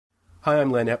Hi,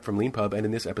 I'm Len Epp from LeanPub, and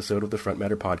in this episode of the Front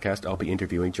Matter podcast, I'll be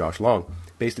interviewing Josh Long.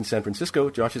 Based in San Francisco,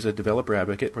 Josh is a developer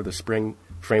advocate for the Spring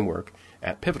framework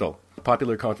at Pivotal. A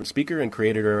popular conference speaker and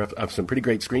creator of some pretty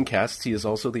great screencasts, he is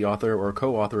also the author or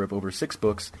co-author of over 6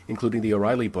 books, including the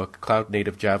O'Reilly book, Cloud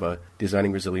Native Java,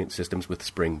 Designing Resilient Systems with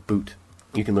Spring Boot.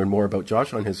 You can learn more about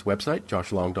Josh on his website,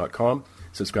 joshlong.com.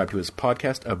 Subscribe to his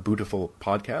podcast, A Bootiful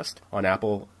Podcast, on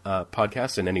Apple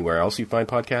Podcasts and anywhere else you find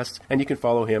podcasts. And you can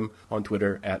follow him on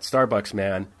Twitter at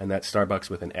StarbucksMan, and that's Starbucks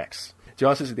with an X.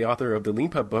 Josh is the author of the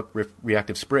LeanPub book,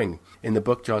 Reactive Spring. In the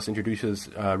book, Josh introduces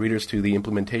readers to the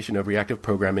implementation of reactive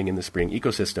programming in the Spring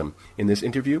ecosystem. In this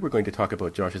interview, we're going to talk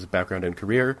about Josh's background and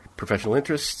career, professional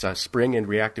interests, Spring and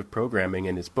reactive programming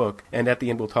in his book, and at the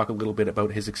end, we'll talk a little bit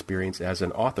about his experience as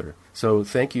an author. So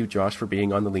thank you, Josh, for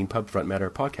being on the LeanPub Front Matter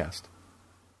podcast.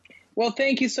 Well,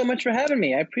 thank you so much for having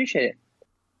me. I appreciate it.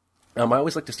 I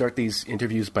always like to start these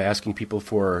interviews by asking people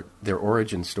for their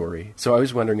origin story. So I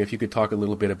was wondering if you could talk a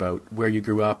little bit about where you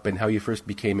grew up and how you first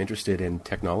became interested in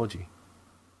technology.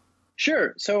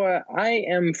 Sure. So I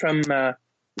am from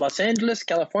Los Angeles,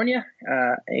 California,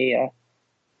 a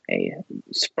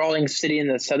sprawling city in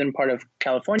the southern part of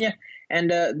California. And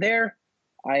there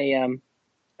I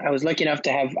was lucky enough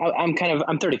to have, I'm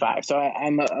 35, so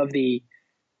I'm of the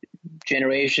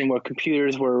generation where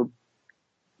computers were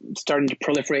starting to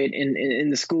proliferate in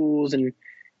the schools and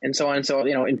so on. So,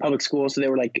 in public schools, so they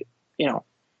were like,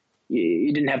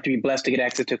 you didn't have to be blessed to get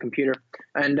access to a computer.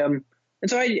 And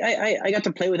so I got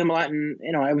to play with them a lot, and,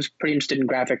 I was pretty interested in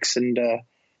graphics and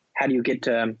how do you get,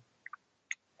 how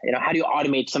do you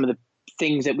automate some of the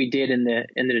things that we did in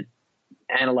the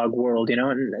analog world,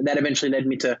 and that eventually led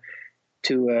me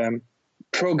to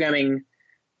programming.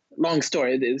 Long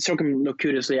story,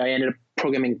 circumlocutously, I ended up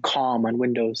programming COM on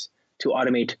Windows to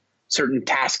automate certain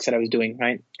tasks that I was doing,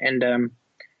 right? And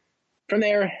from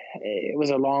there, it was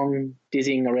a long,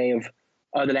 dizzying array of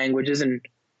other languages, and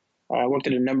I worked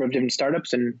at a number of different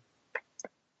startups and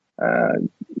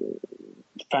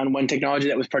found one technology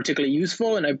that was particularly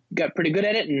useful, and I got pretty good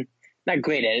at it, and not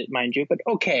great at it, mind you, but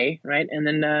okay, right? And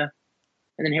then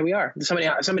here we are.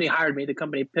 Somebody hired me, the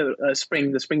company the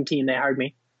Spring team, they hired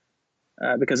me.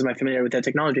 Because of my familiarity with that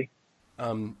technology.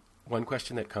 One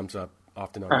question that comes up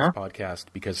often on this podcast,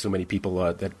 because so many people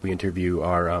that we interview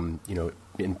are,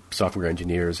 in software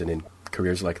engineers and in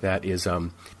careers like that, is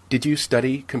did you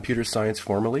study computer science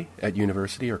formally at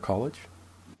university or college?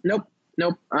 Nope.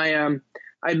 I've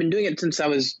been doing it since I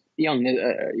was young,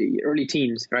 early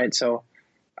teens, right? So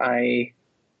I've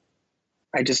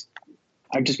just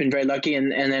been very lucky,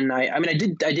 and then I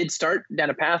did start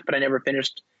down a path, but I never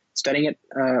finished studying it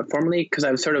formally because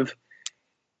I was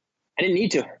I didn't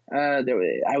need to.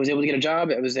 I was able to get a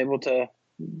job. I was able to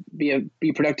be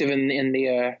productive in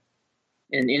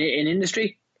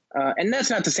industry. And that's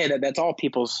not to say that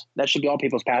should be all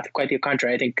people's path. Quite the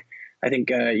contrary. I think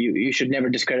you should never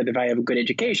discredit the value of a good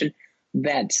education.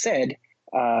 That said,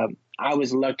 I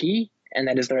was lucky, and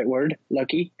that is the right word,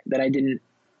 lucky, that I didn't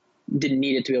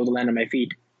need it to be able to land on my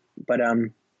feet. But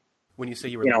when you say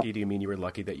you were lucky, do you mean you were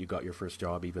lucky that you got your first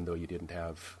job even though you didn't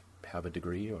have a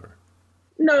degree, or?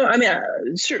 No, I mean,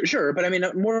 sure. But I mean,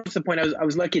 more to the point, I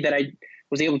was lucky that I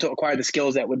was able to acquire the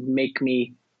skills that would make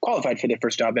me qualified for the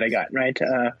first job that I got, right?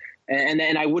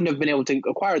 And I wouldn't have been able to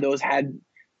acquire those had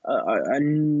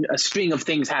a string of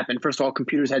things happen. First of all,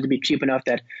 computers had to be cheap enough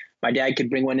that my dad could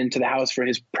bring one into the house for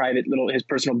his his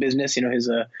personal business, his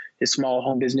small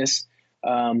home business.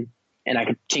 And I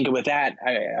could tinker with that.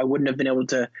 I wouldn't have been able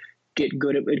to get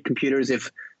good at computers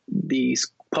if the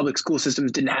public school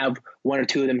systems didn't have one or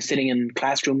two of them sitting in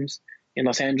classrooms in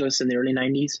Los Angeles in the early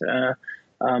 90s.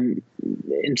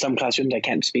 In some classrooms, I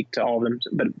can't speak to all of them,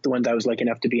 but the ones I was lucky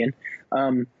enough to be in,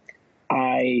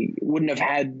 I wouldn't have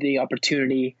had the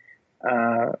opportunity,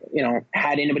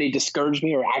 had anybody discouraged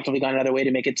me or actively gone another way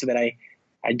to make it so that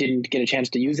I didn't get a chance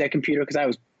to use that computer, because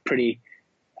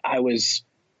I was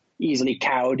easily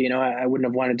cowed. I wouldn't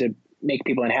have wanted to make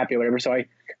people unhappy or whatever. So I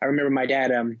remember my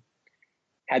dad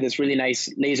had this really nice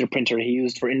laser printer he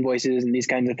used for invoices and these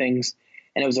kinds of things.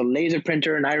 And it was a laser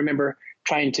printer. And I remember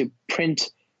trying to print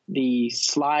the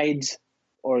slides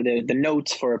or the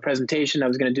notes for a presentation I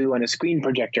was going to do on a screen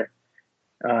projector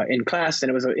in class. And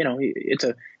it was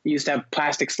you used to have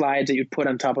plastic slides that you'd put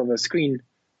on top of a screen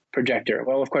projector.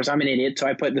 Well, of course, I'm an idiot. So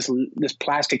I put this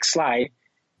plastic slide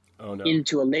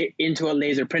into a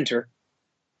laser printer,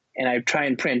 and I try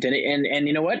and print. And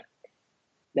you know what?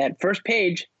 That first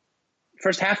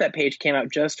half of that page came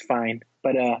out just fine,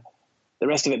 but the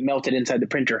rest of it melted inside the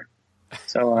printer.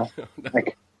 So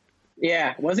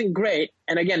it wasn't great.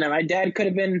 And again, my dad could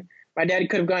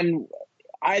have gone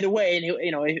either way,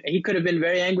 and he could have been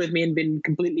very angry with me and been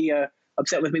completely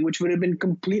upset with me, which would have been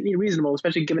completely reasonable,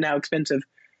 especially given how expensive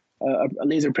a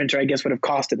laser printer, I guess, would have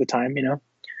cost at the time.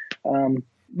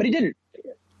 But he didn't.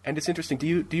 And it's interesting. Do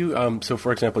you? So,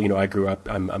 for example, I grew up.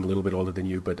 I'm a little bit older than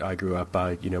you, but I grew up.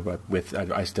 With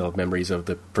I still have memories of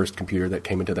the first computer that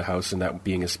came into the house, and that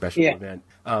being a special event.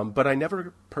 But I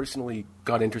never personally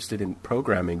got interested in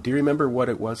programming. Do you remember what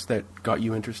it was that got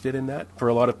you interested in that? For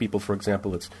a lot of people, for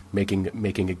example, it's making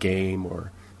a game,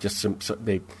 or just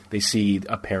they see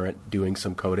a parent doing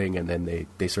some coding, and then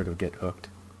they sort of get hooked.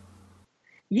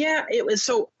 Yeah, it was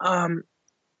so.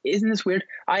 Isn't this weird?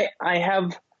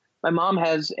 My mom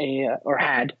has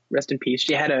had, rest in peace,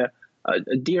 she had a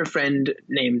dear friend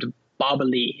named Baba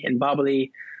Lee. And Baba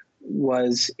Lee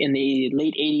was in the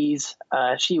late 80s.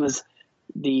 She was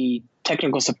the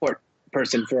technical support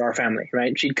person for our family,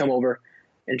 right? She'd come over,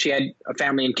 and she had a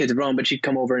family and kids of her own, but she'd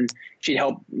come over and she'd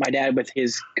help my dad with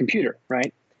his computer,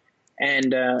 right?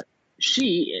 And her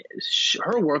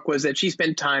work was that she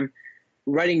spent time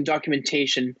writing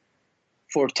documentation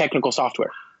for technical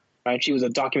software, right? She was a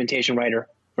documentation writer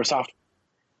for software,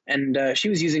 and she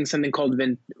was using something called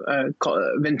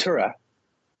Ventura,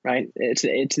 right?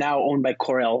 It's now owned by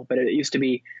Corel, but it used to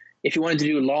be, if you wanted to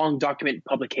do long document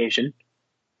publication,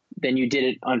 then you did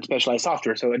it on specialized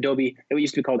software. So Adobe, it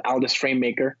used to be called Aldus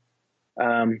FrameMaker,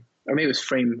 or maybe it was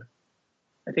Frame.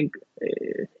 I think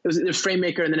it was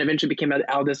FrameMaker, and then eventually became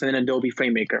Aldus, and then Adobe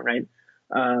FrameMaker, right?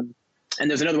 And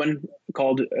there's another one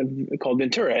called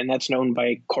Ventura, and that's known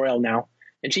by Corel now.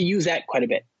 And she used that quite a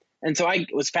bit. And so I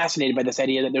was fascinated by this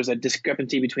idea that there's a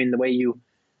discrepancy between the way you,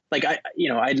 like, I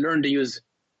learned to use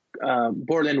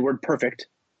Borland WordPerfect,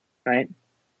 right?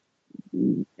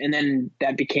 And then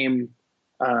that became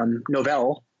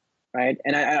Novell, right?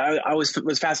 And I was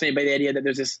fascinated by the idea that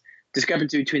there's this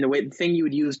discrepancy between the thing you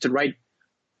would use to write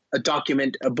a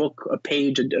document, a book, a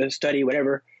page, a study,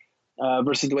 whatever,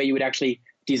 versus the way you would actually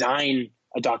design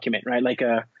a document, right? Like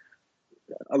a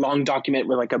long document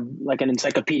with like an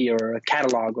encyclopedia or a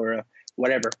catalog or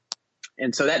whatever.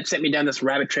 And so that sent me down this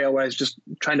rabbit trail where I was just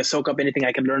trying to soak up anything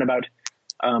I could learn about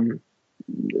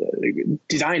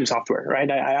design software,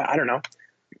 right? I don't know.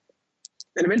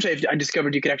 And eventually I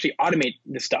discovered you could actually automate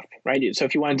this stuff, right? So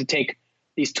if you wanted to take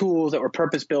these tools that were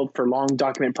purpose-built for long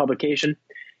document publication,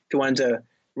 if you wanted to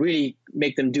really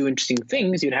make them do interesting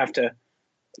things, you'd have to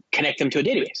connect them to a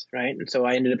database, right? And so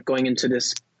I ended up going into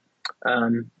this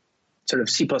sort of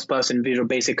C++ and Visual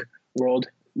Basic world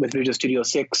with Visual Studio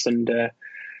 6. And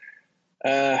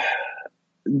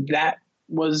that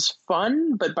was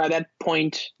fun. But by that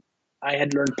point, I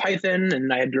had learned Python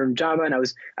and I had learned Java. And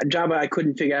Java, I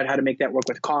couldn't figure out how to make that work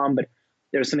with COM, but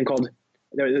there was something called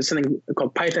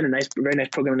Python, a very nice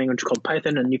programming language called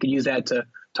Python. And you could use that to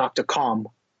talk to COM,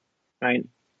 right?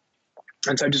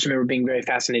 And so I just remember being very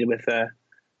fascinated with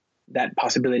that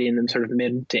possibility in the sort of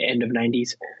mid to end of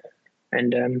 90s.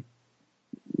 And,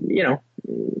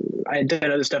 I had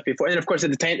done other stuff before. And of course,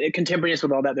 at the time, contemporaneous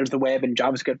with all that, there's the web and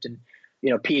JavaScript and,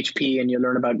 PHP, and you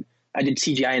learn about, I did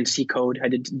CGI and C code. I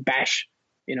did Bash,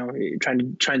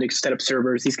 trying to set up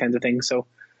servers, these kinds of things. So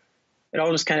it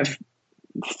all just kind of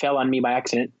fell on me by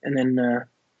accident. And then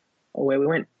away we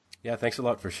went. Yeah, thanks a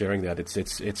lot for sharing that.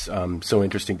 It's so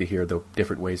interesting to hear the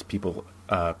different ways people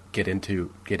get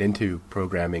into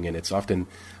programming, and it's often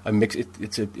a mix.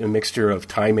 It's a mixture of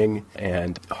timing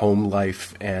and home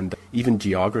life and even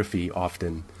geography.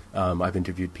 Often, I've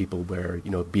interviewed people where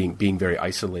being very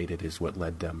isolated is what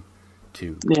led them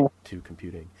to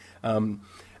computing.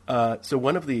 So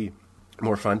one of the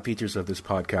more fun features of this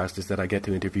podcast is that I get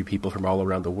to interview people from all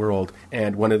around the world.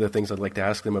 And one of the things I'd like to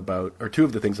ask them about, or two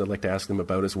of the things I'd like to ask them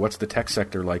about, is what's the tech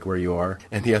sector like where you are?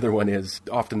 And the other one is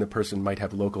often the person might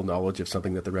have local knowledge of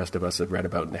something that the rest of us have read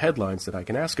about in the headlines that I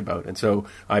can ask about. And so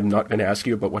I'm not going to ask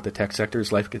you about what the tech sector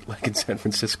is like in San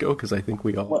Francisco, because I think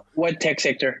we all... What tech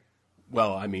sector?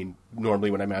 Well, I mean,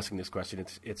 normally when I'm asking this question,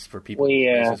 it's for people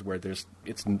in places where there's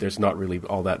not really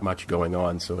all that much going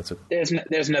on. So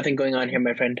there's nothing going on here,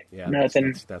 my friend. Yeah,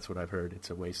 nothing. That's what I've heard. It's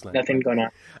a wasteland. Nothing going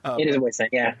on. It is a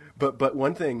wasteland. Yeah. But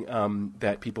one thing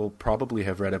that people probably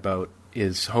have read about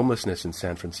is homelessness in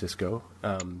San Francisco.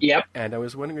 Yep. And I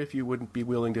was wondering if you wouldn't be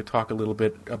willing to talk a little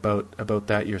bit about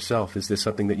that yourself. Is this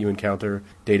something that you encounter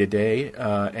day to day?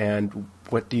 And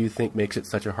what do you think makes it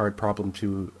such a hard problem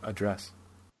to address?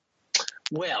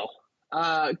 Well,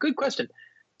 good question.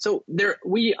 So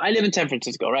I live in San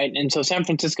Francisco, right? And so San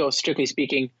Francisco, strictly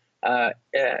speaking,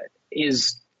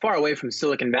 is far away from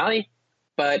Silicon Valley,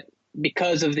 but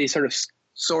because of the sort of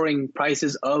soaring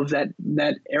prices of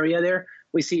that area there,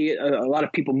 we see a lot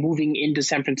of people moving into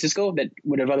San Francisco that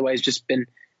would have otherwise just been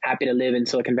happy to live in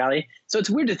Silicon Valley. So it's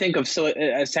weird to think of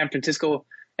San Francisco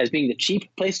as being the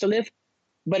cheap place to live,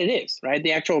 but it is, right?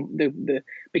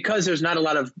 Because there's not a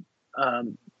lot of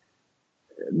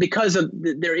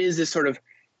there is this sort of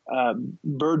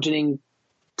burgeoning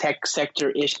tech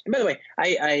sector-ish. And by the way,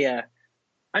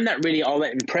 I'm not really all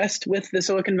that impressed with the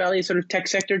Silicon Valley sort of tech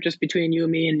sector. Just between you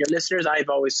and me and your listeners, I've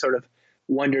always sort of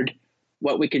wondered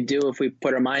what we could do if we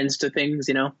put our minds to things,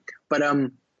 But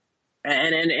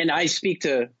and I speak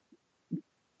to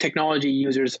technology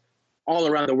users all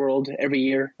around the world every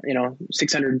year.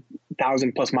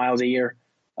 600,000 plus miles a year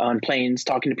on planes,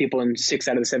 talking to people in 6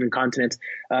 out of the 7 continents.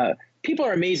 People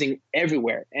are amazing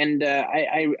everywhere, and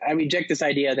I reject this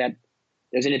idea that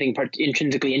there's anything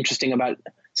intrinsically interesting about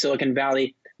Silicon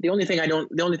Valley. The only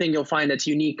thing you'll find that's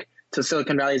unique to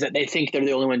Silicon Valley is that they think they're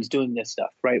the only ones doing this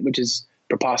stuff, right? Which is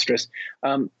preposterous.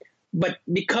 But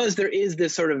because there is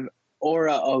this sort of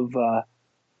aura of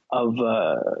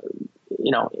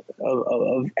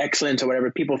excellence or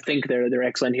whatever, people think they're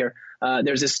excellent here.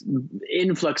 There's this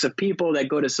influx of people that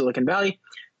go to Silicon Valley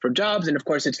for jobs, and of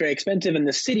course it's very expensive. And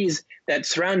the cities that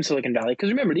surround Silicon Valley, because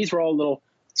remember, these were all little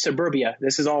suburbia.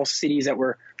 This is all cities that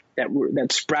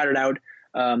sprouted out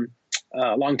a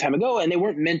long time ago, and they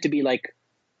weren't meant to be like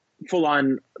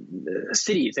full-on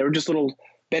cities. They were just little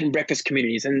bed and breakfast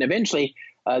communities, and eventually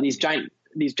these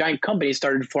giant companies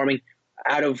started forming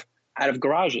out of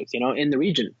garages, in the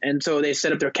region. And so they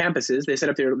set up their campuses, they set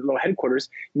up their little headquarters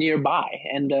nearby,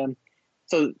 and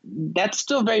so that's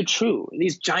still very true.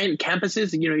 These giant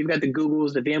campuses, you've got the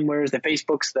Googles, the VMwares, the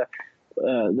Facebooks,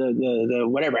 the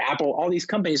whatever, Apple, all these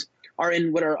companies are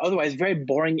in what are otherwise very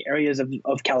boring areas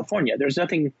of California. There's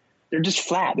nothing. They're just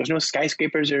flat. There's no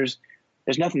skyscrapers. There's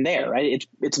nothing there, right?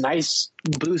 It's nice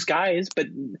blue skies, but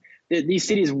these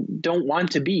cities don't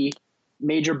want to be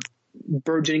major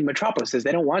burgeoning metropolises.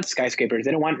 They don't want skyscrapers.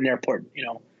 They don't want an airport,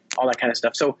 all that kind of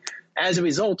stuff. So as a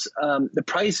result, the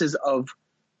prices of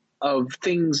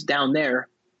things down there,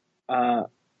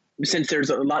 since there's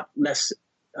a lot less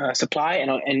supply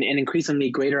and an increasingly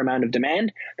greater amount of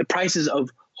demand, the prices of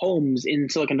homes in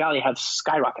Silicon Valley have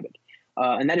skyrocketed.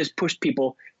 And that has pushed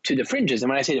people to the fringes. And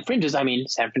when I say the fringes, I mean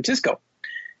San Francisco,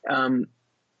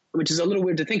 which is a little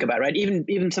weird to think about, right?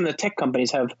 Even some of the tech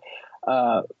companies have,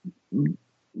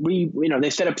 they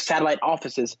set up satellite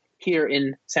offices here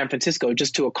in San Francisco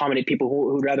just to accommodate people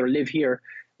who'd rather live here,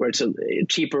 where it's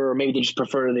cheaper, or maybe they just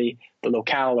prefer the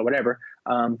locale or whatever.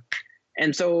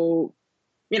 And so,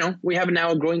 we have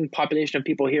now a growing population of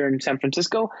people here in San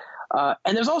Francisco.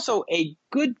 And there's also a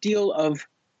good deal of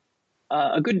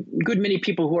a good many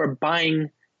people who are buying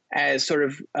as sort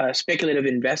of speculative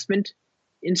investment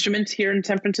instruments here in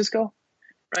San Francisco,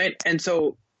 right? And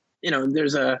so,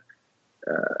 there's a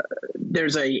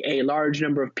large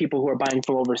number of people who are buying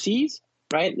from overseas,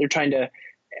 right? They're trying to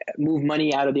move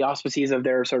money out of the auspices of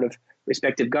their sort of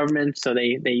respective governments, so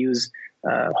they use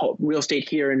real estate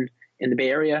here in the Bay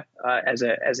Area as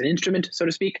an instrument, so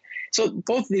to speak. So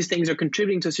both of these things are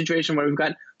contributing to a situation where we've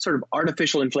got sort of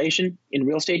artificial inflation in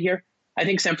real estate here. I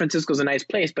think San Francisco is a nice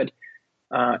place, but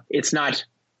it's not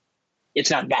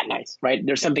that nice, right?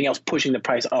 There's something else pushing the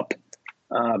price up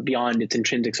beyond its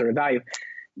intrinsic sort of value.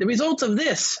 The result of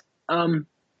this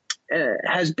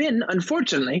has been,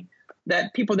 unfortunately,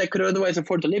 that people that could otherwise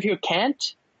afford to live here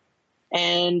can't.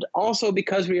 And also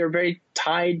because we are very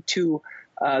tied to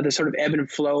the sort of ebb and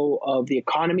flow of the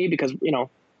economy, because,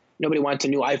 nobody wants a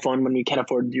new iPhone when you can't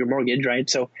afford your mortgage, right?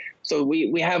 So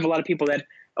we have a lot of people that,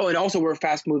 and also we're a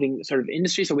fast moving sort of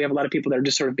industry. So we have a lot of people that are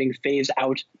just sort of being phased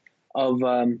out of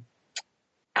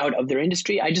their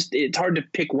industry. It's hard to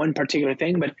pick one particular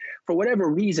thing, but for whatever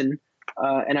reason,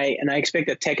 and I expect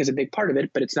that tech is a big part of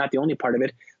it, but it's not the only part of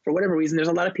it. For whatever reason, there's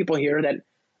a lot of people here that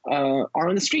are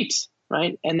on the streets,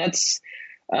 right? And that's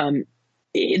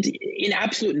in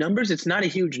absolute numbers, it's not a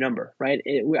huge number, right?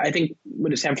 I think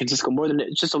what is San Francisco,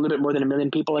 it's just a little bit more than 1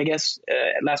 million people, I guess.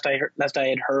 Last I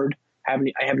had heard, I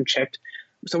haven't checked.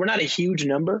 So we're not a huge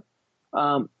number,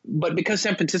 but because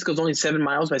San Francisco is only 7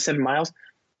 miles by 7 miles,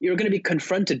 you're going to be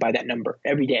confronted by that number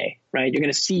every day, right? You're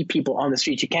going to see people on the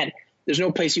streets. There's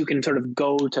no place you can sort of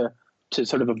go to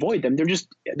sort of avoid them. They're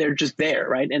just there,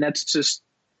 right? And that's just,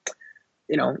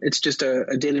 it's just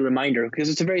a daily reminder, because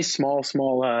it's a very small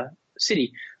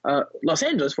city. Los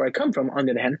Angeles, where I come from, on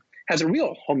the other hand, has a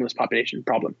real homeless population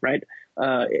problem, right?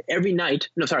 Every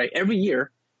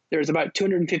year, there's about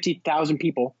 250,000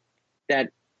 people and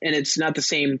it's not the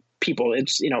same people.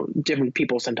 It's, different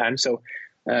people sometimes. So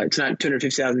it's not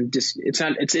 250,000.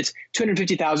 It's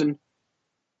 250,000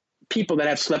 people that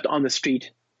have slept on the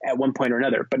street at one point or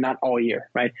another, but not all year,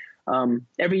 right?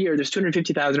 Every year, there's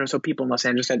 250,000 or so people in Los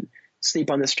Angeles sleep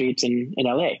on the streets in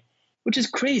LA, which is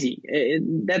crazy.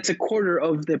 That's a quarter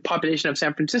of the population of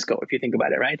San Francisco, if you think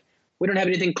about it, right? We don't have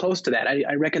anything close to that.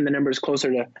 I reckon the number is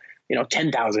closer to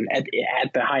 10,000 at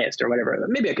the highest or whatever.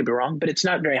 Maybe I could be wrong, but it's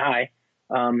not very high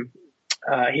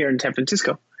here in San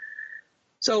Francisco.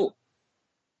 So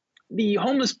the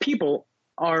homeless people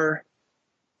are,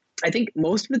 I think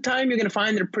most of the time you're going to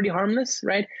find they're pretty harmless,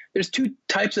 right? There's two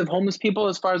types of homeless people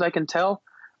as far as I can tell.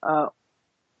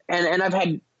 And I've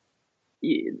had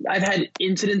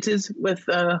incidences with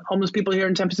homeless people here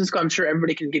in San Francisco. I'm sure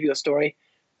everybody can give you a story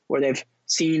where they've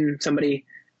seen somebody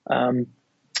avail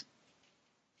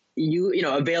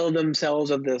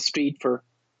themselves of the street to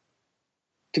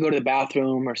go to the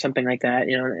bathroom or something like that.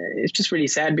 It's just really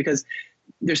sad because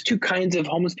there's two kinds of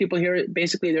homeless people here.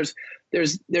 Basically, there's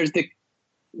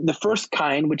the first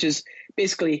kind, which is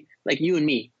basically like you and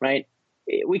me, right?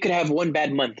 We could have one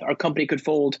bad month. Our company could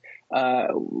fold.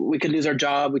 We could lose our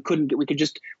job. We're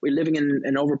living in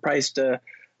an overpriced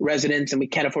residence and we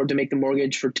can't afford to make the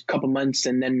mortgage for a couple months.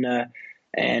 And then,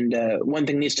 one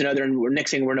thing leads to another. And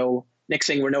next thing we know,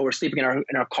 we're sleeping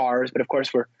in our cars. But of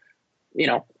course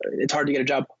it's hard to get a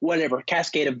job, whatever,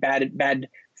 cascade of bad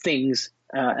things.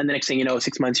 And the next thing you know,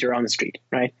 6 months you're on the street.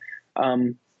 Right.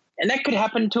 And that could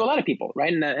happen to a lot of people,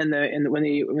 right? When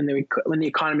the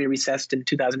economy recessed in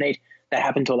 2008, that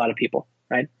happened to a lot of people,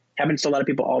 right? Happens to a lot of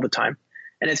people all the time,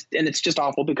 and it's just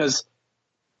awful because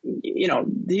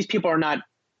these people are not.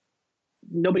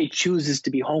 Nobody chooses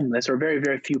to be homeless, or very,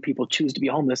 very few people choose to be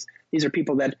homeless. These are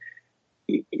people that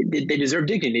they deserve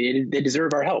dignity. They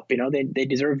deserve our help. They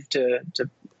deserve to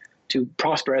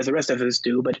prosper as the rest of us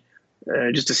do, but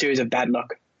just a series of bad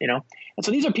luck. And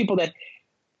so these are people that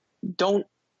don't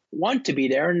want to be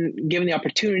there, and given the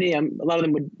opportunity, a lot of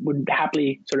them would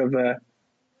happily sort of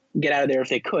get out of there if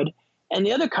they could. And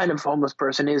the other kind of homeless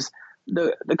person is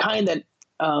the kind that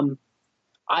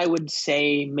I would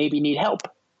say maybe need help,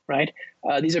 right?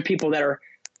 These are people that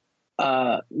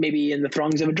are maybe in the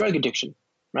throngs of a drug addiction,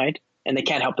 right? And they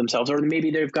can't help themselves, or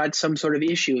maybe they've got some sort of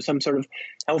issue, some sort of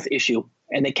health issue,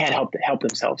 and they can't help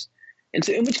themselves. And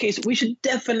so in which case we should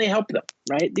definitely help them,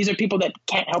 right? These are people that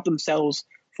can't help themselves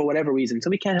for whatever reason, so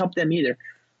we can't help them either.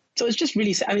 So it's just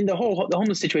really sad. I mean, the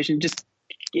homeless situation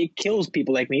it kills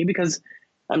people like me because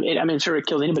sure it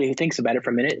kills anybody who thinks about it for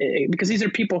a minute, because these are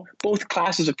people, both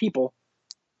classes of people.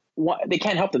 They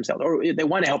can't help themselves, or they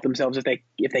want to help themselves if they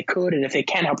could, and if they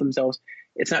can't help themselves,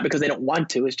 it's not because they don't want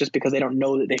to, it's just because they don't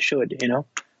know that they should,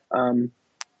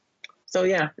 So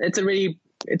yeah,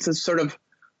 it's a sort of,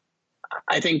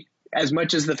 I think, as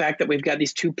much as the fact that we've got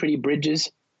these two pretty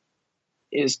bridges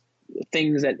is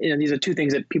things that, these are two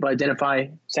things that people identify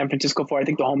San Francisco for. I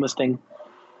think the homeless thing,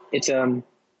 it's a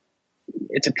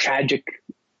tragic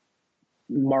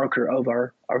marker of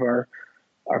our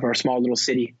small little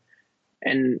city.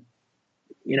 And,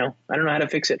 I don't know how to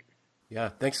fix it. Yeah.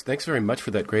 Thanks very much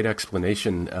for that great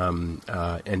explanation.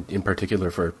 And in particular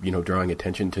for, drawing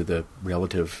attention to the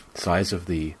relative size of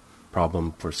the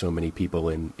problem for so many people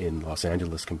in Los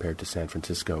Angeles compared to San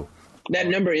Francisco. That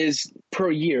number is per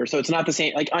year. So it's not the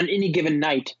same, like on any given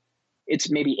night, it's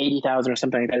maybe 80,000 or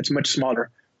something like that. It's much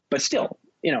smaller, but still,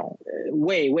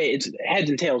 it's heads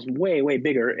and tails, way, way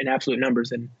bigger in absolute numbers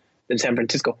than San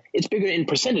Francisco. It's bigger in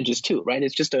percentages too, right?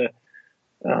 It's just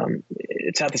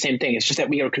it's not the same thing. It's just that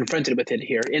we are confronted with it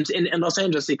here. In Los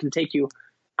Angeles, it can take you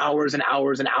hours and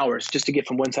hours and hours just to get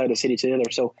from one side of the city to the other.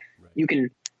 So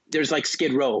right. There's like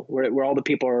Skid Row where all the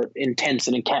people are in tents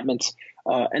and encampments.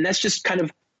 And that's just kind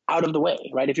of out of the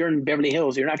way, right? If you're in Beverly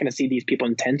Hills, you're not going to see these people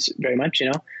in tents very much,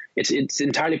 It's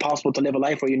entirely possible to live a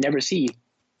life where you never see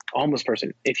a homeless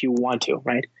person if you want to,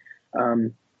 right?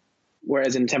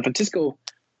 Whereas in San Francisco,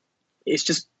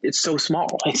 it's so small.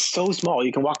 It's so small.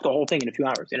 You can walk the whole thing in a few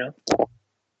hours,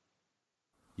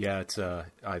 Yeah, it's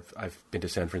I've been to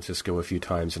San Francisco a few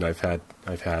times, and I've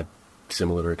had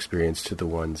similar experience to the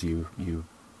ones you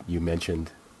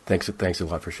mentioned. Thanks a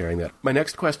lot for sharing that. My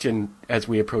next question, as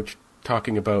we approach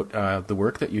talking about the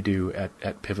work that you do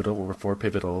at Pivotal or for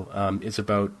Pivotal, is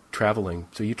about traveling.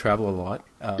 So you travel a lot.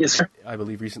 Yes, sir. I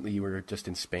believe recently you were just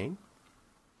in Spain.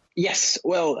 Yes.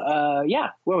 Well, yeah.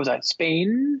 Where was I?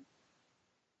 Spain.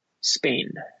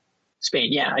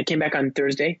 Yeah, I came back on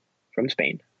Thursday from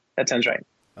Spain. That sounds right.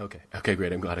 Okay,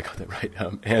 great. I'm glad I got that right.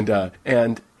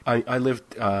 And I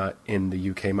lived in the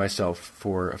UK myself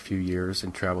for a few years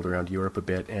and traveled around Europe a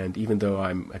bit. And even though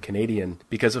I'm a Canadian,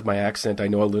 because of my accent, I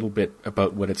know a little bit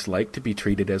about what it's like to be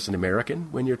treated as an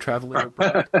American when you're traveling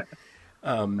abroad.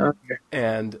 Okay.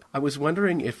 And I was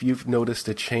wondering if you've noticed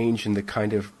a change in the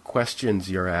kind of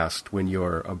questions you're asked when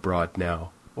you're abroad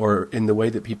now, or in the way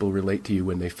that people relate to you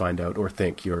when they find out or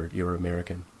think you're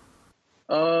American.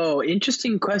 Oh,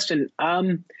 interesting question.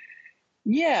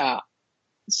 Yeah.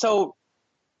 So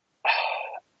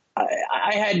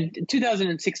I had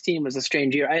 2016 was a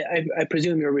strange year. I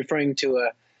presume you're referring to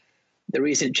the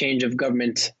recent change of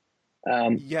government.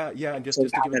 Yeah, and So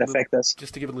how that affect us?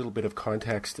 just to give a little bit of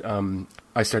context, I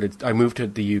moved to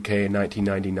the UK in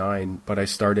 1999, but I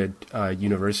started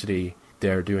university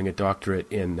there doing a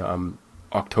doctorate in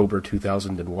October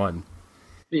 2001,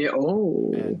 Yeah.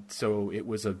 Oh, and so it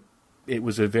was a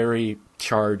very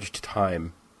charged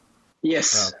time,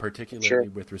 yes. Sure. particularly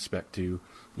with respect to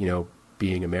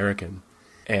being American,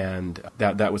 and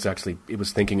that was actually it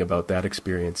was thinking about that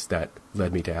experience that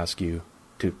led me to ask you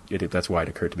that's why it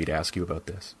occurred to me to ask you about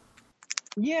this.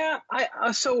 Yeah.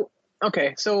 So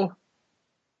okay. So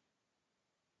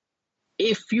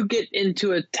if you get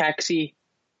into a taxi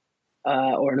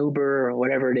or an Uber or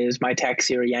whatever it is, my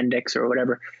taxi or Yandex or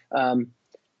whatever, um,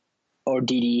 or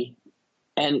Didi,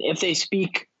 and if they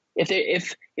speak,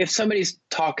 if somebody's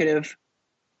talkative,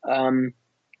 um,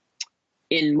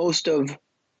 in most of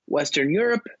Western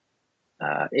Europe,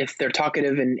 if they're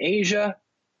talkative in Asia,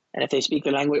 and if they speak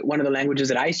the language, one of the languages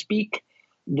that I speak,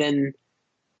 then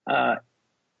uh,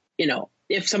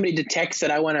 if somebody detects that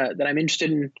that I'm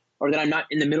interested in, or that I'm not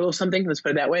in the middle of something, let's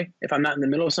put it that way. If I'm not in the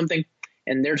middle of something,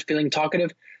 and they're feeling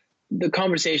talkative, the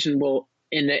conversation will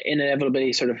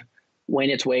inevitably sort of wane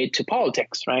its way to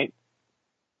politics, right?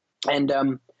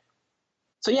 And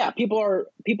so yeah, people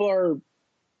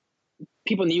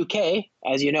in the UK,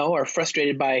 as you know, are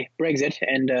frustrated by Brexit,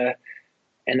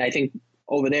 and I think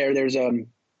over there's a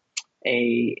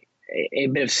a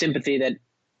bit of sympathy that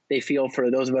they feel for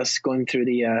those of us going through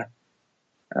the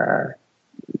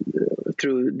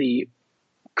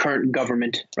current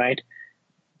government, right?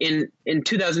 In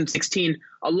 2016,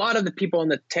 a lot of the people in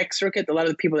the tech circuit, a lot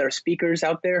of the people that are speakers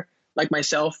out there, like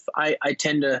myself, I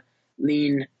tend to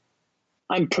lean.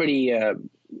 I'm pretty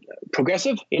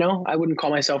progressive, I wouldn't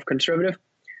call myself conservative,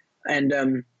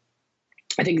 and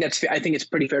I think it's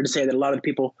pretty fair to say that a lot of the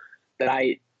people that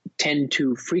I tend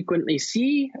to frequently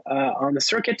see on the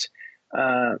circuit,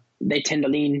 they tend to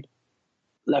lean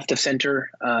left of center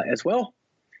as well.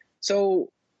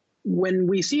 So when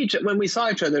we saw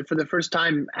each other for the first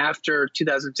time after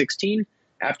 2016,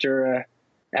 after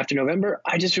November,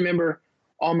 I just remember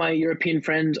all my European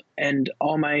friends and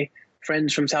all my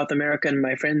friends from South America and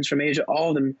my friends from Asia, all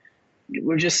of them they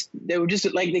were just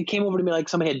like, they came over to me like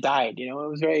somebody had died. It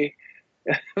was very,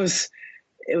 it was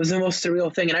the most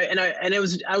surreal thing.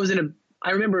 I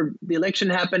remember the election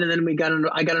happened, and then I got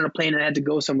on a plane and I had to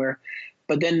go somewhere.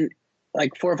 But then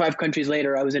like 4 or 5 countries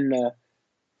later, I was in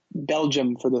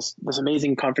Belgium for this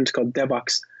amazing conference called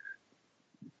Devox.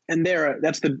 And there,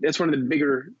 that's one of the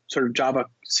bigger sort of Java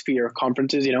sphere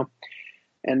conferences,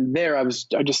 And there I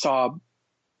just saw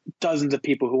dozens of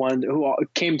people who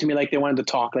came to me like they wanted to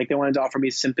talk, like they wanted to offer me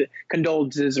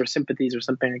condolences or sympathies or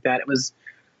something like that. It was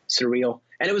surreal.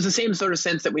 And it was the same sort of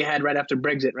sense that we had right after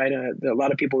Brexit, right? A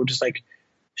lot of people were just like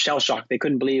shell shocked. They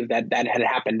couldn't believe that had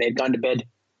happened. They'd gone to bed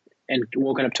and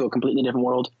woken up to a completely different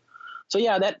world. So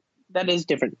yeah, that is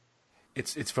different.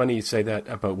 It's funny you say that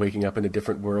about waking up in a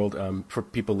different world. For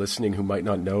people listening who might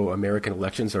not know, American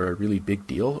elections are a really big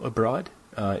deal abroad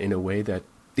in a way that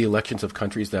the elections of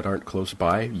countries that aren't close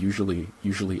by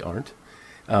usually aren't.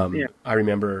 Yeah. I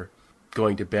remember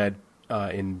going to bed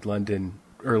in London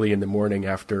early in the morning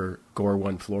after Gore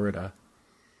won Florida.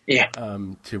 Yeah.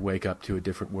 To wake up to a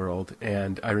different world.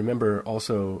 And I remember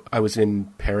also I was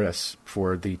in Paris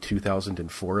for the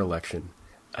 2004 election.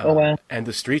 Oh wow. And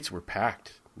the streets were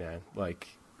packed, man. Like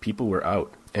people were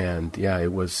out. And yeah,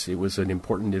 it was an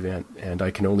important event, and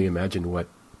I can only imagine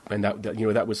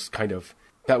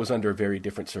that was under very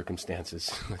different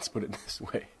circumstances. Let's put it this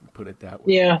way. Put it that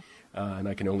way. Yeah. And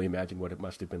I can only imagine what it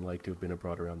must have been like to have been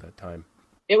abroad around that time.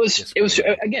 It was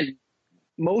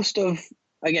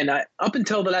again, up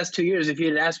until the last 2 years, if you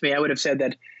had asked me, I would have said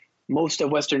that most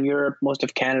of Western Europe, most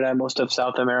of Canada, most of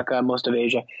South America, most of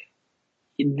Asia,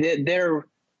 their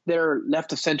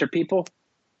left of center people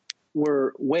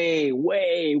were way,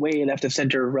 way, way left of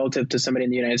center relative to somebody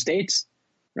in the United States,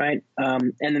 right?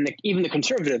 And then even the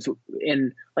conservatives,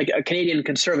 in like a Canadian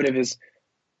conservative is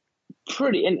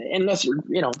pretty, unless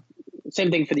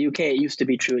same thing for the UK. It used to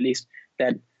be true, at least,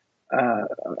 that a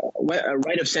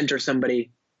right of center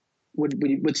somebody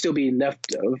would still be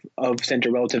left of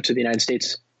center relative to the United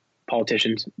States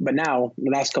politicians. But now the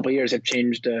last couple of years have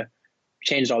changed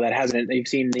all that, hasn't it?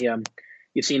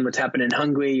 You've seen what's happened in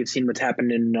Hungary. You've seen what's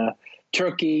happened in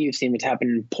Turkey. You've seen what's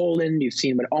happened in Poland. You've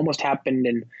seen what almost happened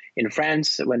in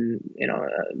France when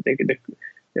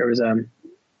there was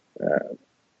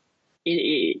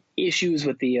issues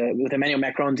with Emmanuel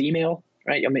Macron's email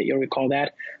right? You'll recall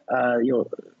that.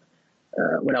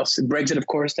 What else? Brexit, of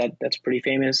course, that's pretty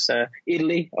famous.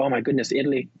 Italy, oh my goodness,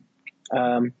 Italy.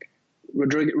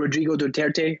 Rodrigo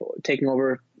Duterte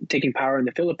taking power in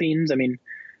the Philippines. I mean,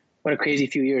 what a crazy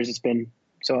few years it's been.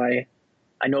 So I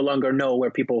no longer know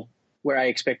where I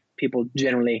expect people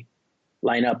generally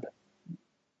line up,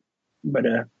 but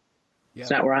it's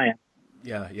not where I am.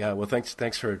 Yeah. Well,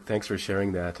 thanks for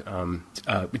sharing that.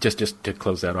 Just to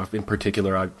close that off, in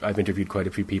particular, I've interviewed quite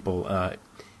a few people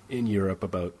in Europe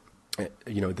about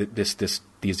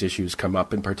these issues come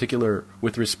up, in particular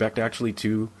with respect actually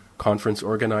to conference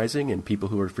organizing and people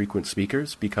who are frequent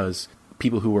speakers, because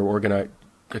people who are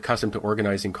accustomed to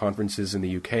organizing conferences in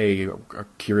the UK are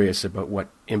curious about what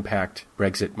impact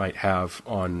Brexit might have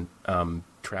on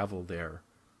travel there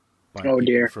by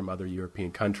people from other European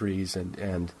countries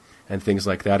and things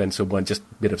like that. And so one just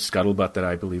bit of scuttlebutt that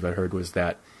I believe I heard was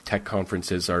that tech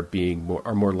conferences are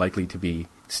more likely to be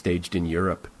staged in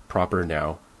Europe proper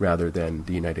now rather than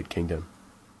the United Kingdom.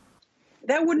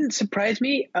 That wouldn't surprise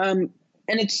me.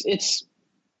 And it's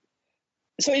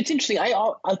interesting.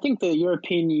 I think the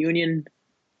European Union,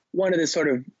 one of the sort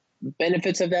of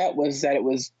benefits of that was that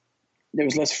there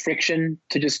was less friction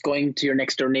to just going to your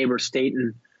next door neighbor state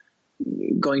and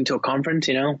going to a conference,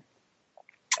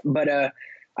 But I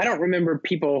don't remember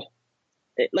people,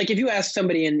 like if you ask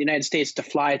somebody in the United States to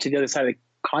fly to the other side of the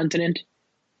continent,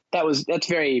 it's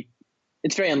very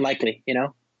unlikely,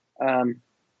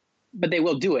 but they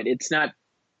will do it.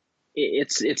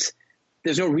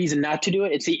 There's no reason not to do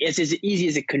it. It's as easy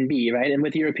as it can be, right? And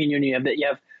with the European Union, you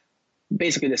have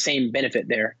basically the same benefit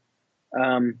there.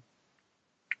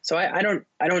 So I don't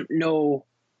know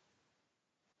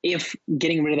if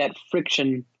getting rid of that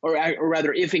friction, or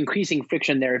rather, if increasing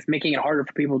friction there, if making it harder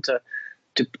for people to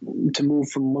move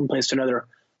from one place to another,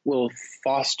 will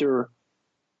foster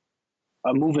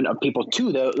a movement of people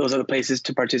to those other places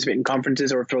to participate in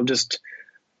conferences, or if it'll just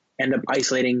end up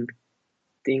isolating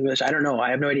the English. I don't know. I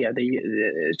have no idea.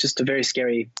 It's just a very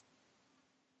scary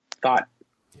thought.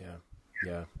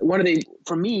 Yeah.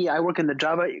 For me, I work in the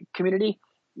Java community,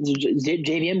 the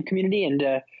JVM community, and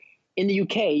in the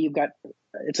UK, you've got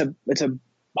it's a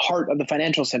heart of the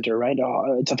financial center, right?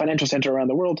 It's a financial center around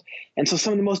the world, and so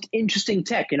some of the most interesting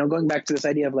tech, going back to this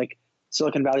idea of like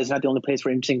Silicon Valley is not the only place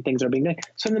where interesting things are being done.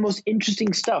 Some of the most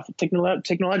interesting stuff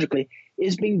technologically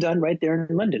is being done right there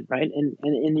in London, right? And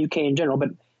in the UK in general, but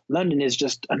London is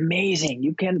just amazing.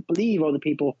 You can't believe all the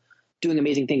people doing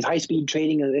amazing things, high-speed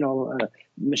trading,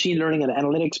 machine learning and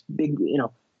analytics, big,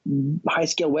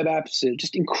 high-scale web apps,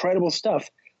 just incredible stuff,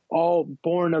 all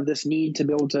born of this need to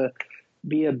be able to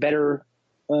be a better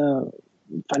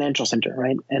financial center,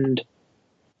 right? And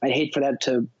I'd hate for that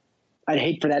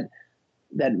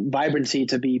vibrancy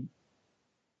to be,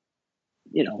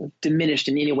 diminished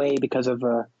in any way because of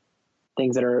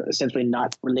things that are essentially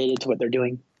not related to what they're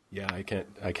doing. Yeah, I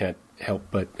can't help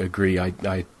but agree.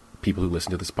 People who listen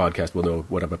to this podcast will know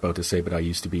what I'm about to say, but I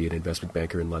used to be an investment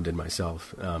banker in London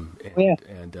myself.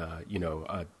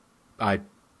 I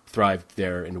thrived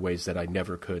there in ways that I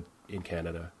never could in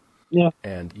Canada. Yeah.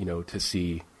 And, to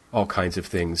see all kinds of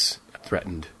things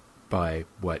threatened by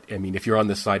if you're on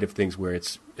the side of things where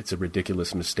it's a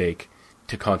ridiculous mistake,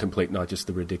 to contemplate not just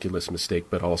the ridiculous mistake,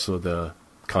 but also the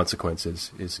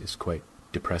consequences is quite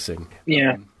depressing.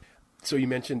 Yeah. So you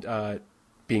mentioned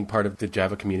being part of the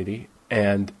Java community.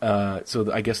 And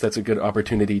so I guess that's a good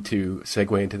opportunity to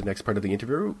segue into the next part of the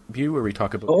interview where we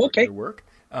talk about your work.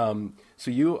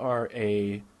 So you are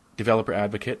a developer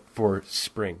advocate for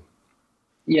Spring.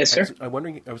 Yes, sir. I was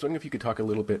wondering if you could talk a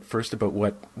little bit first about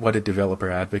what a developer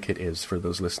advocate is for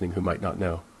those listening who might not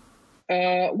know.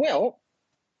 Well,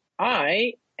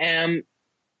 I am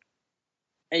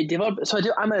a developer. So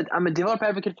I'm a developer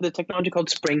advocate for the technology called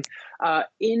Spring.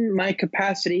 In my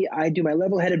capacity, I do my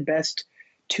level-headed best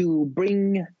to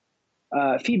bring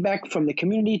feedback from the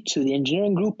community to the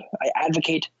engineering group. I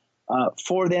advocate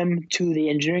for them to the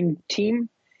engineering team,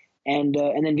 and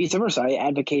then vice versa. I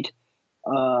advocate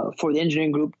for the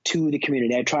engineering group to the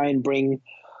community. I try and bring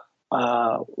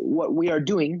what we are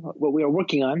doing, what we are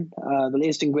working on, the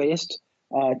latest and greatest,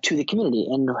 to the community.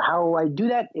 And how I do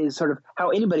that is sort of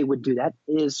how anybody would do that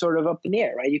is sort of up in the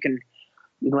air, right? You can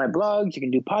write blogs, you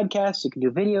can do podcasts, you can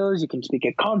do videos, you can speak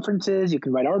at conferences, you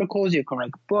can write articles, you can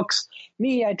write books.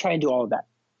 Me, I try and do all of that.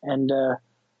 And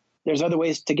there's other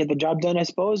ways to get the job done, I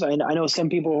suppose. I know some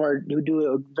people who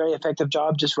do a very effective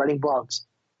job just writing blogs.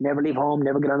 Never leave home,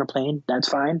 never get on a plane. That's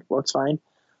fine, works fine.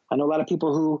 I know a lot of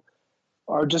people who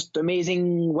are just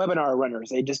amazing webinar runners.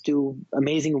 They just do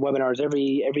amazing webinars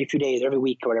every few days, every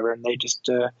week or whatever. And they just,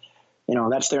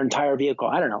 that's their entire vehicle.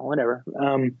 I don't know, whatever.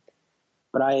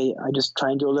 but I just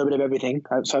try and do a little bit of everything.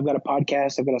 So I've got a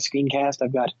podcast, I've got a screencast,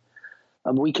 I've got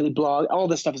a weekly blog. All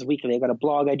this stuff is weekly. I've got a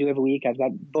blog I do every week. I've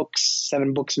got books, 6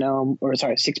 books I'm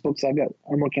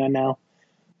working on now.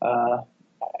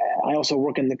 I also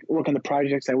work on the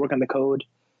projects. I work on the code,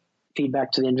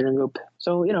 feedback to the engineering group.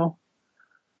 So,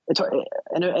 a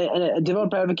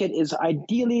developer advocate is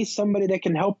ideally somebody that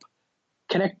can help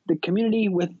connect the community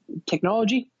with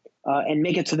technology and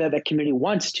make it so that the community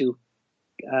wants to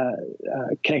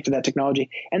connect to that technology.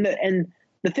 And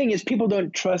the thing is, people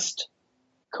don't trust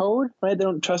code, right? They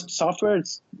don't trust software.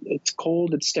 It's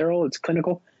cold, it's sterile, it's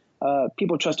clinical.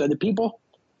 People trust other people.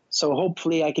 So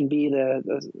hopefully I can be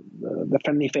the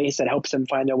friendly face that helps them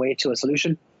find their way to a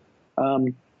solution.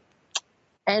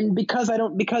 And because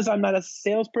I'm not a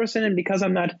salesperson, and because I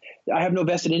have no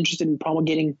vested interest in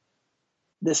promulgating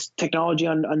this technology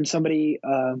on somebody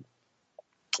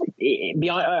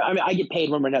beyond. I mean, I get paid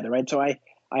one way or another, right? So I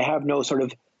have no sort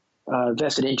of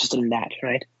vested interest in that,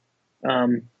 right?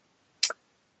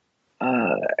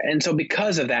 And so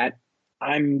because of that,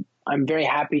 I'm very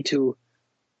happy to.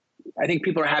 I think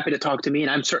people are happy to talk to me,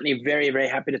 and I'm certainly very, very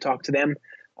happy to talk to them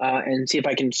and see if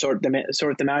I can sort them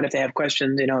out if they have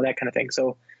questions, that kind of thing.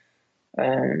 So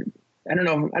I don't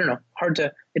know.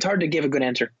 It's hard to give a good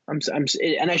answer.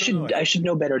 I should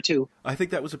know better too. I think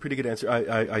that was a pretty good answer.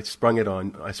 I sprung it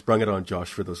on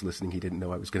Josh for those listening. He didn't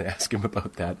know I was going to ask him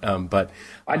about that. But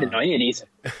I didn't know any of these.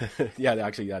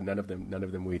 None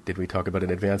of them we talk about in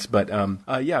advance. But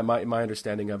my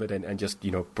understanding of it, and just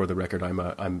for the record,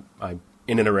 I'm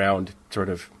in and around sort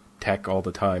of tech all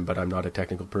the time, but I'm not a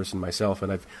technical person myself.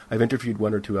 And I've interviewed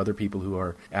one or two other people who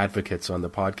are advocates on the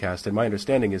podcast. And my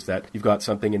understanding is that you've got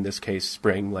something, in this case,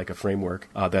 Spring, like a framework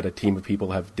that a team of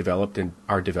people have developed and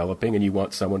are developing, and you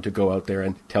want someone to go out there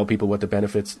and tell people what the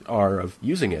benefits are of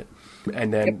using it.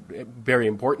 And then, very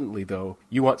importantly, though,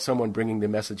 you want someone bringing the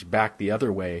message back the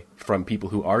other way from people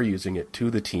who are using it to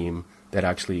the team that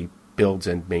actually builds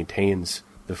and maintains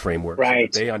the framework,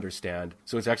 right? So that they understand.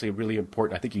 So it's actually really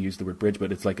important. I think you used the word bridge,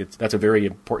 but that's a very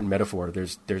important metaphor.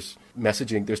 There's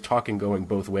messaging, there's talking going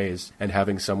both ways, and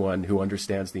having someone who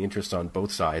understands the interests on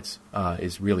both sides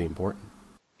is really important.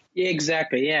 Yeah,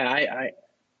 exactly. Yeah,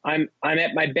 I'm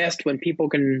at my best when people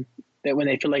when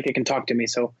they feel like they can talk to me.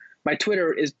 So my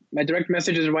direct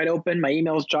messages are wide open. My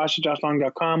email is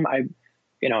josh@joshlong.com.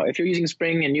 If you're using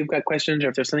Spring and you've got questions, or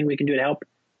if there's something we can do to help,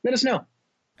 let us know.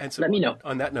 And so let me know.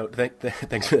 On that note,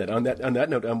 thanks for that. On that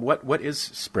note, what is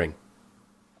Spring?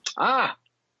 So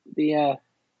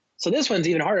this one's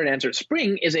even harder to answer.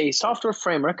 Spring is a software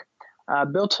framework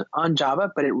built on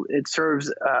Java, but it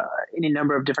serves any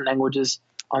number of different languages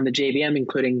on the JVM,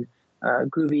 including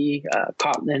Groovy,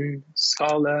 Kotlin,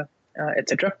 Scala,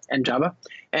 etc., and Java.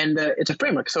 And it's a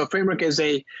framework. So a framework is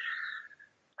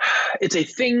it's a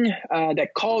thing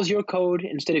that calls your code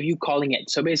instead of you calling it.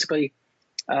 So basically,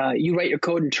 you write your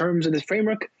code in terms of this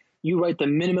framework. You write the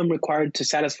minimum required to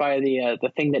satisfy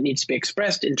the thing that needs to be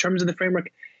expressed in terms of the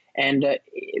framework. And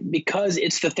because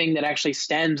it's the thing that actually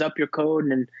stands up your code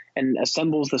and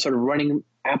assembles the sort of running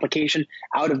application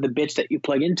out of the bits that you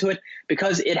plug into it,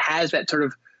 because it has that sort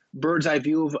of bird's eye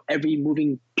view of every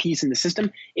moving piece in the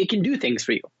system, it can do things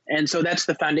for you. And so that's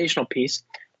the foundational piece.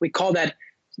 We call that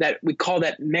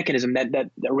mechanism,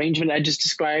 that arrangement I just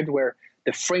described, where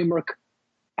the framework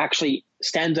actually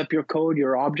stands up your code,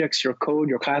 your objects, your code,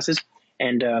 your classes,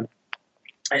 and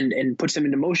puts them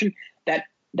into motion.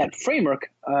 That framework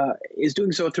is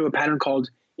doing so through a pattern called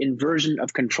inversion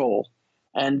of control.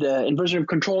 And inversion of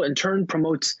control in turn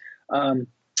promotes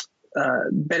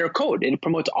better code. It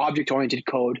promotes object-oriented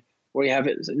code where you have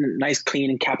a nice,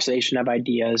 clean encapsulation of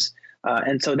ideas.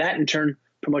 And so that in turn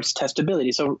promotes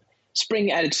testability. So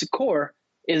Spring at its core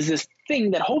is this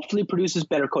thing that hopefully produces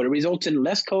better code. It results in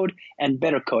less code and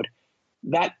better code.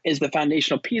 That is the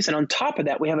foundational piece. And on top of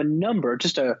that, we have a number,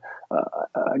 we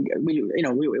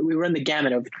run the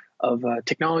gamut of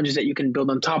technologies that you can build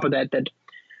on top of that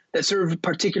serve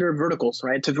particular verticals,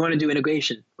 right? So if you want to do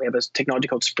integration, we have a technology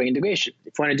called Spring Integration.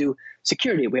 If you want to do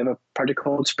security, we have a project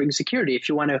called Spring Security. If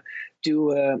you want to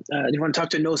talk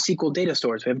to NoSQL data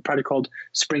stores, we have a project called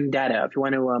Spring Data. If you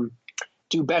want to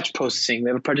do batch processing, we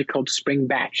have a project called Spring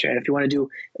Batch. And if we want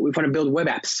to build web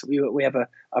apps, we have a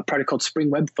project called Spring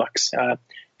Web Flux,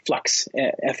 Flux,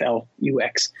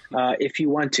 Flux. If you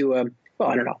want to, I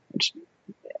don't know, it's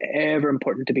ever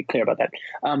important to be clear about that.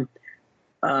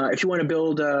 If you want to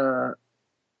build,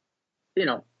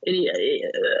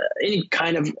 any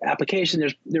kind of application,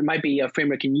 there might be a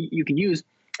framework you can use,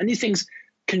 and these things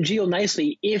congeal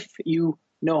nicely if you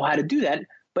know how to do that.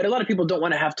 But a lot of people don't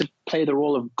want to have to play the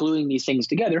role of gluing these things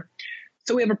together.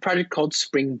 So we have a project called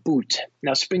Spring Boot.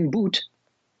 Now, Spring Boot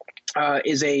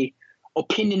is a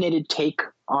opinionated take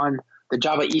on the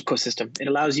Java ecosystem. It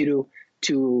allows you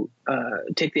to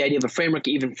take the idea of a framework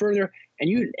even further. And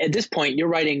you, at this point, you're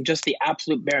writing just the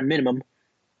absolute bare minimum,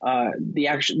 the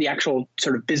actual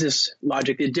sort of business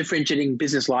logic, the differentiating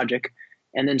business logic,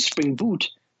 and then Spring Boot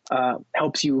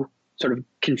helps you sort of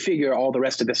configure all the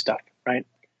rest of this stuff, right?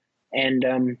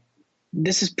 And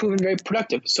this has proven very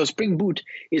productive. So Spring Boot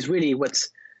is really what's,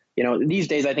 these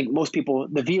days, I think most people,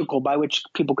 the vehicle by which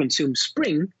people consume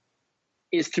Spring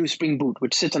is through Spring Boot,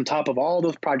 which sits on top of all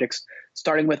those projects,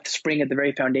 starting with Spring at the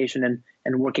very foundation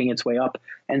and working its way up.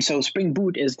 And so Spring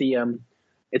Boot is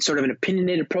it's sort of an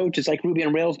opinionated approach. It's like Ruby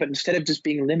on Rails, but instead of just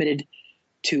being limited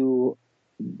to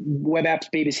web apps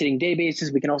babysitting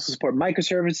databases, we can also support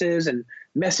microservices and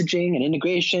messaging and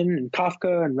integration and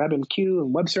Kafka and RabbitMQ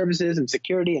and web services and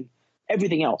security and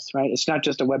everything else, right? It's not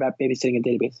just a web app babysitting a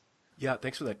database. Yeah,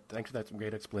 thanks for that. Thanks for that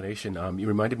great explanation. You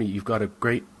reminded me, you've got a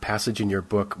great passage in your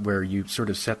book where you sort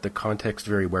of set the context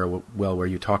very well, where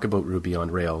you talk about Ruby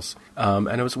on Rails. And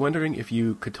I was wondering if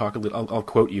you could talk a little. I'll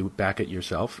quote you back at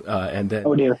yourself, and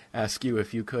then ask you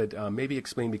if you could maybe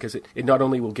explain, because it not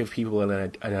only will give people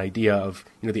an idea of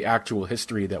the actual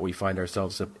history that we find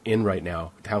ourselves in right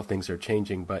now, how things are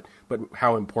changing, but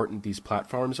how important these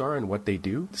platforms are and what they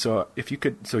do. So if you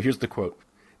could, so here's the quote.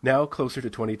 Now, closer to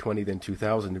 2020 than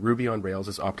 2000, Ruby on Rails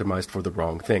is optimized for the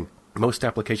wrong thing. Most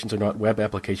applications are not web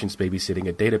applications babysitting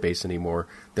a database anymore.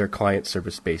 They're client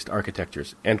service-based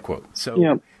architectures, end quote. So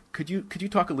yeah. Could you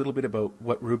talk a little bit about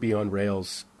what Ruby on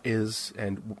Rails is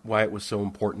and why it was so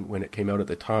important when it came out at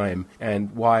the time,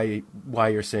 and why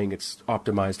you're saying it's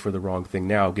optimized for the wrong thing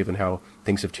now, given how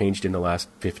things have changed in the last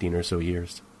 15 or so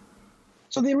years?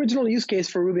 So the original use case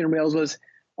for Ruby on Rails was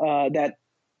that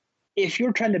if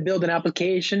you're trying to build an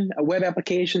application, a web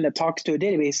application that talks to a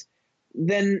database,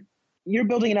 then you're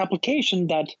building an application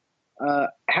that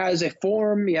has a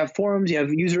form. You have forms, you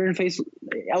have user interface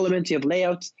elements, you have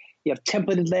layouts, you have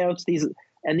templated layouts.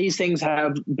 These things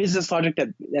have business logic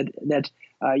that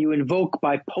you invoke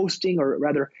by posting, or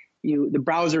rather, the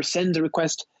browser sends a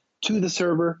request to the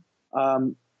server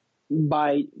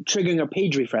by triggering a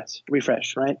page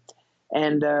refresh, right?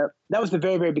 And that was the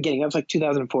very, very beginning. That was like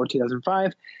 2004,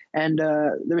 2005. And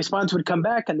the response would come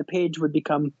back, and the page would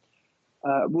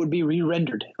be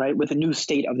re-rendered, right, with a new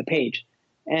state of the page.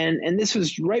 And this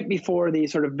was right before the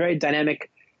sort of very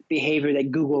dynamic behavior that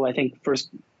Google, I think, first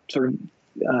sort of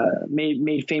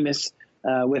made famous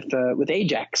with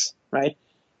Ajax, right?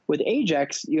 With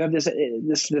Ajax, you have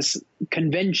this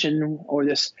convention, or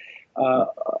this.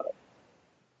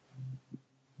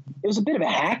 It was a bit of a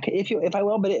hack, if I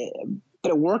will, but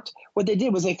it worked. What they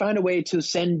did was they found a way to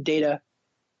send data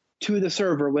to the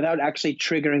server without actually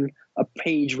triggering a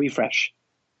page refresh,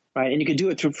 right? And you could do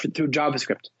it through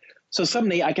JavaScript. So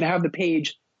suddenly I could have the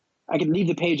page, I could leave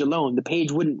the page alone. The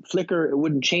page wouldn't flicker, it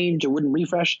wouldn't change, it wouldn't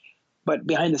refresh. But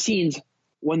behind the scenes,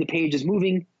 when the page is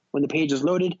moving, when the page is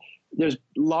loaded, there's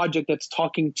logic that's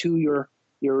talking to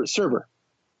your server,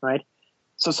 right?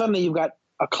 So suddenly you've got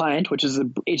a client, which is the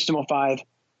HTML5,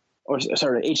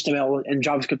 HTML and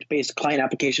JavaScript-based client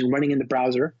application running in the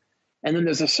browser. And then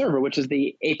there's a server, which is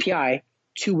the API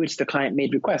to which the client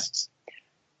made requests.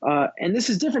 And this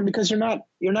is different because you're not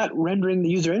rendering the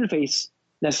user interface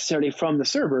necessarily from the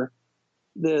server.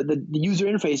 The user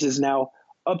interface is now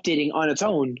updating on its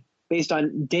own based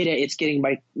on data it's getting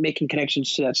by making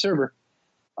connections to that server.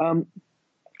 And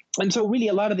so really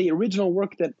a lot of the original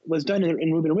work that was done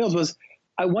in Ruby on Rails was,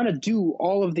 I want to do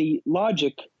all of the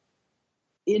logic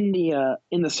in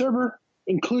the server,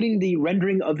 including the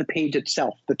rendering of the page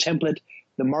itself, the template,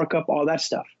 the markup, all that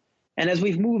stuff. And as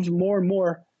we've moved more and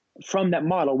more from that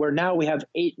model, where now we have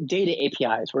 8 data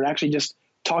APIs, we're actually just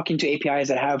talking to APIs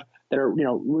that are,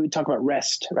 we talk about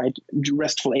REST, right?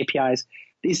 RESTful APIs.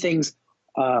 These things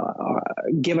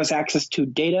give us access to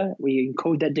data. We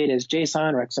encode that data as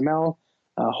JSON or XML.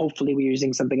 Hopefully we're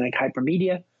using something like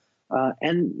Hypermedia.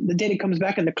 And the data comes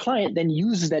back, and the client then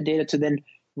uses that data to then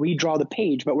redraw the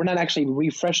page, but we're not actually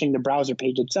refreshing the browser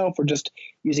page itself. We're just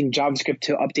using JavaScript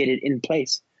to update it in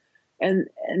place. And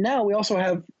now we also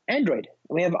have Android,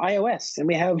 and we have iOS, and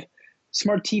we have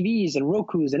smart TVs and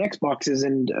Rokus and Xboxes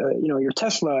and your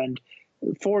Tesla and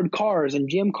Ford cars and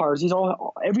GM cars.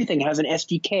 Everything has an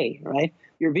SDK, right?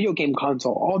 Your video game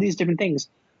console, all these different things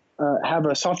have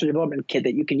a software development kit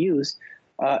that you can use,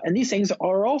 and these things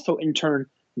are also in turn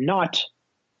not,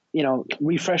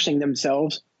 refreshing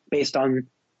themselves based on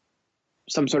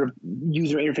some sort of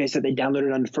user interface that they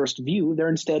downloaded on first view. They're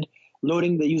instead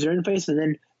loading the user interface, and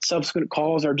then subsequent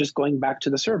calls are just going back to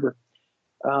the server.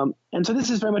 And so this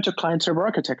is very much a client-server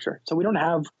architecture. So we don't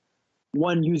have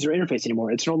one user interface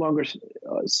anymore. It's no longer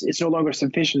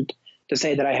sufficient to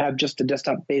say that I have just a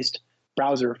desktop-based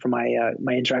browser for my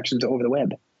interactions over the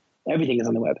web. Everything is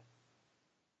on the web.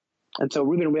 And so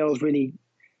Ruby on Rails really,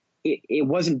 it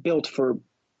wasn't built for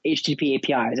HTTP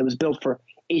APIs. It was built for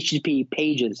HTTP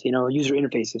pages, user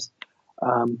interfaces.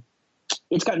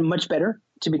 It's gotten much better,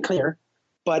 to be clear,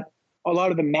 but a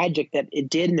lot of the magic that it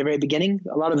did in the very beginning,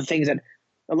 a lot of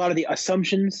the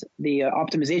assumptions, the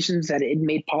optimizations that it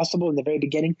made possible in the very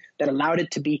beginning that allowed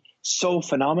it to be so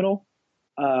phenomenal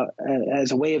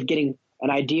as a way of getting an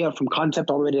idea from concept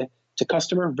all the way to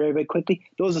customer very, very quickly,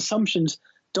 those assumptions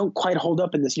don't quite hold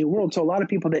up in this new world. So a lot of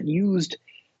people that used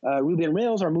Ruby on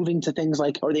Rails are moving to things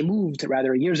like, or they moved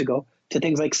rather years ago to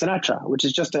things like Sinatra, which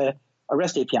is just a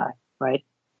REST API, right?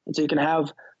 And so you can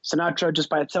have Sinatra just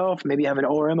by itself, maybe have an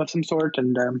ORM of some sort,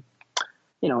 and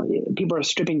people are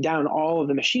stripping down all of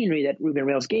the machinery that Ruby on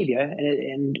Rails gave you.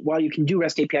 And while you can do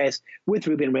REST APIs with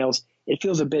Ruby on Rails, it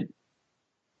feels a bit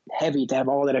heavy to have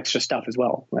all that extra stuff as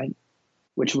well, right?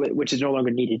 Which is no longer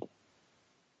needed.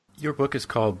 Your book is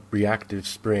called Reactive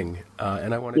Spring,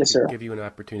 and I wanted to give you an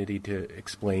opportunity to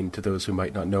explain to those who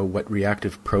might not know what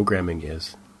reactive programming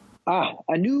is.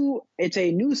 It's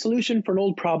a new solution for an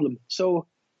old problem. So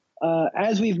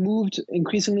as we've moved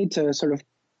increasingly to sort of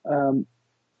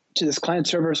to this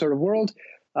client-server sort of world,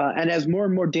 and as more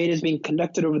and more data is being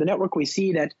conducted over the network, we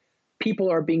see that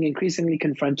people are being increasingly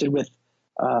confronted with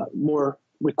more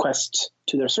requests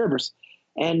to their servers.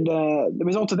 And the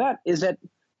result of that is that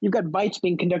you've got bytes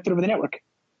being conducted over the network.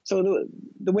 So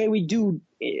the way we do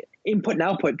input and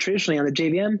output traditionally on the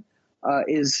JVM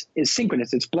is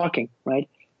synchronous. It's blocking, right?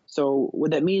 So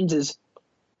what that means is,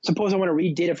 suppose I want to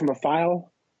read data from a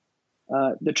file.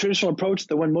 The traditional approach,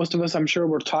 the one most of us I'm sure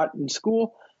were taught in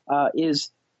school, is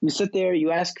you sit there,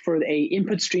 you ask for a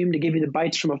input stream to give you the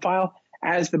bytes from a file.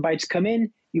 As the bytes come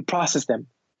in, you process them.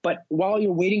 But while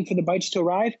you're waiting for the bytes to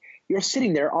arrive, you're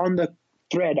sitting there on the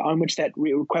thread on which that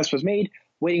request was made,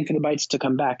 waiting for the bytes to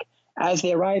come back. As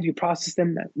they arrive, you process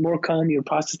them, more come, you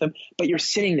process them, but you're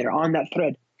sitting there on that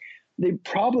thread. The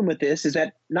problem with this is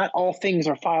that not all things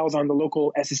are files on the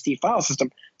local SSD file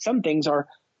system. Some things are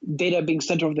data being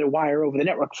sent over the wire over the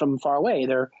network from far away.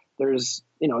 There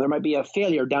might be a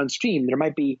failure downstream. There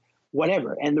might be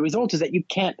whatever. And the result is that you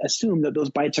can't assume that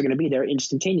those bytes are going to be there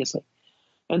instantaneously.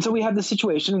 And so we have this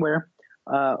situation where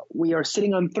we are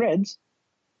sitting on threads,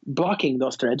 blocking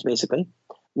those threads basically,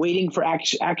 waiting for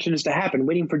actions to happen,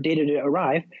 waiting for data to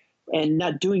arrive, and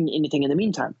not doing anything in the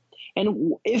meantime.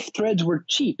 And if threads were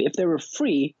cheap, if they were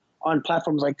free on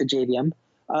platforms like the JVM,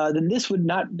 then this would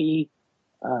not be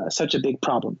such a big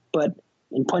problem. But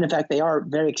in point of fact, they are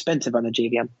very expensive on the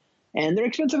JVM. And they're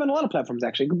expensive on a lot of platforms,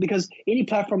 actually, because any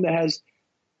platform that has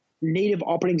native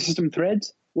operating system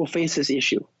threads will face this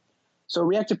issue. So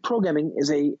reactive programming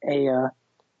is a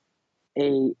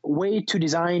way to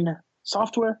design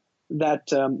software that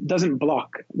doesn't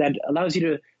block, that allows you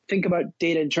to think about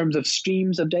data in terms of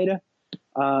streams of data.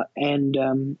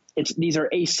 These are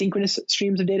asynchronous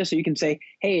streams of data. So you can say,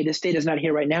 hey, this data is not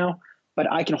here right now,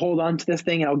 but I can hold on to this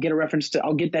thing and I'll get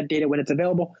that data when it's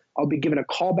available. I'll be given a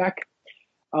callback.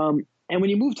 And when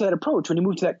you move to that approach, when you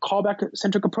move to that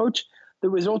callback-centric approach, the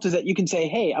result is that you can say,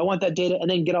 hey, I want that data, and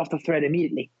then get off the thread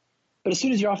immediately. But as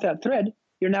soon as you're off that thread,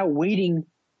 you're now waiting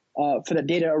for that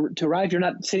data to arrive. You're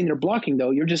not sitting there blocking,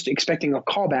 though. You're just expecting a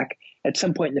callback at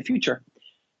some point in the future.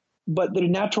 But the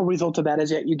natural result of that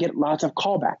is that you get lots of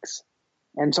callbacks.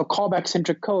 And so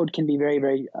callback-centric code can be very,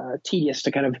 very tedious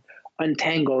to kind of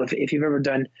untangle. If you've ever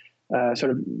done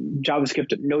sort of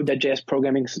JavaScript Node.js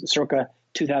programming circa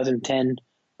 2010,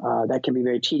 that can be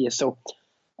very tedious. So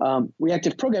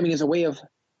reactive programming is a way of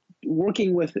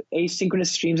working with asynchronous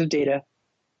streams of data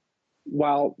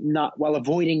while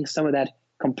avoiding some of that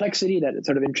complexity, that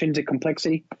sort of intrinsic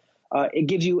complexity. It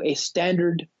gives you a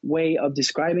standard way of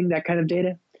describing that kind of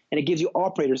data, and it gives you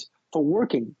operators for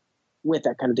working with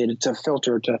that kind of data, to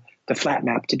filter, to flat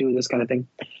map, to do this kind of thing.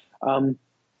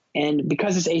 And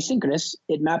because it's asynchronous,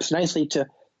 it maps nicely to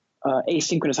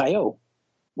asynchronous I/O,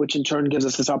 which in turn gives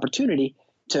us this opportunity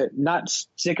to not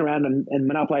stick around and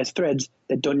monopolize threads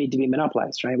that don't need to be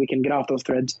monopolized, right? We can get off those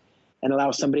threads and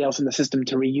allow somebody else in the system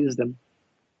to reuse them.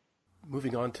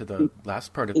 Moving on to the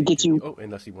last part of the interview.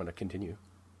 Unless you want to continue.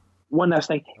 One last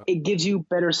thing. It gives you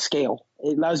better scale.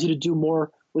 It allows you to do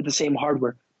more with the same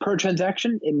hardware. Per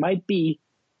transaction, it might be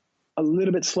a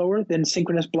little bit slower than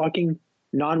synchronous blocking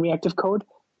non-reactive code,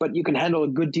 but you can handle a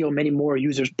good deal, many more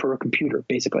users per computer,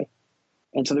 basically.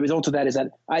 And so the result of that is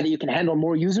that either you can handle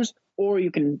more users, or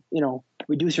you can,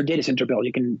 reduce your data center bill.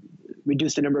 You can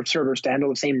reduce the number of servers to handle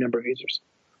the same number of users.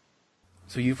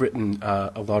 So you've written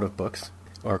a lot of books.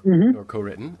 or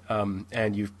co-written,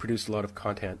 and you've produced a lot of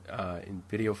content in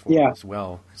video form as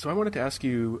well. So I wanted to ask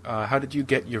you, how did you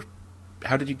get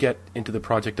into the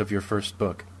project of your first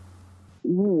book?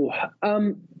 Ooh,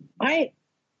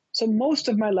 so most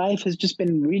of my life has just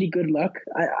been really good luck.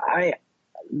 I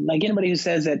like anybody who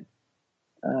says that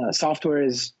software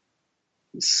is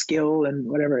skill and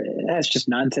whatever, that's just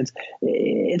nonsense.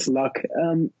 It's luck.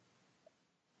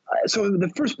 So the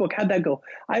first book, how'd that go?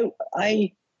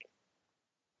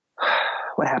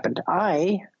 What happened?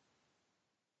 I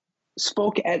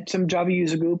spoke at some Java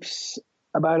user groups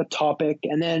about a topic,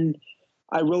 and then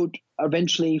I wrote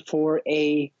eventually for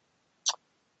a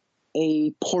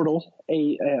portal,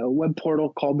 a web portal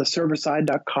called the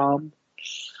serverside.com.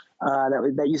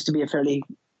 That used to be a fairly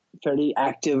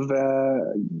active,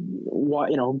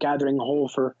 gathering hole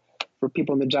for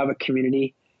people in the Java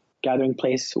community, gathering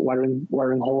place, watering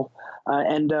hole,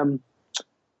 and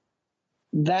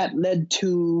that led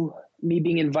to me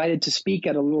being invited to speak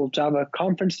at a little Java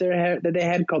conference that they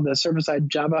had called the Server-Side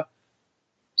Java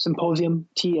Symposium,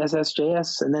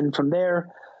 TSSJS. And then from there,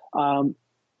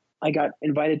 I got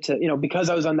invited to, because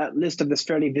I was on that list of this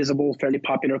fairly visible, fairly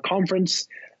popular conference,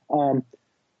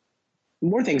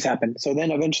 more things happened. So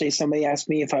then eventually somebody asked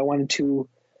me if I wanted to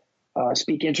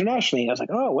speak internationally. I was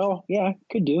like, oh, well, yeah,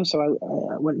 could do. So I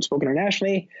went and spoke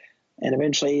internationally. And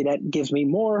eventually that gives me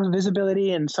more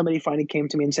visibility. And somebody finally came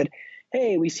to me and said,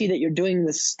 hey, we see that you're doing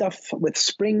this stuff with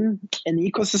Spring in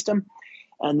the ecosystem.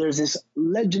 And there's this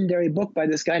legendary book by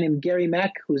this guy named Gary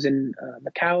Mack, who's in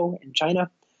Macau in China.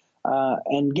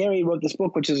 And Gary wrote this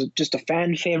book, which is just a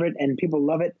fan favorite and people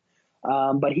love it.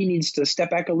 But he needs to step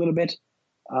back a little bit.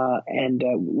 And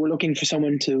we're looking for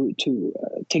someone to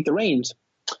take the reins.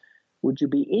 Would you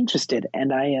be interested?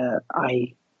 And I'm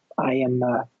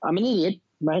an idiot,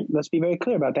 right? Let's be very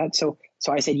clear about that. So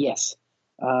I said yes.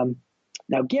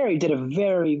 Now Gary did a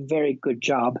very, very good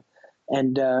job,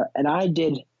 and I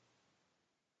did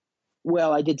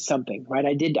something, right?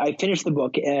 I finished the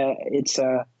book.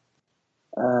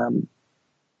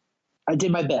 I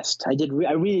did my best. I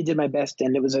really did my best,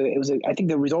 and it was I think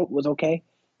the result was okay.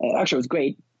 Actually, it was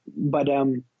great, but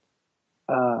it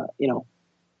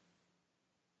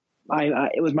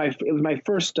was my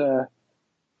first.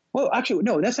 Well, actually,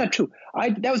 no, that's not true.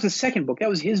 That was the second book. That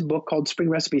was his book called Spring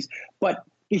Recipes. But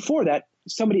before that,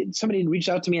 somebody reached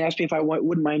out to me and asked me if I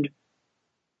wouldn't mind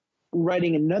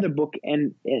writing another book,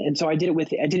 and so I did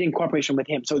it in cooperation with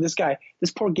him. So this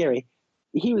poor Gary,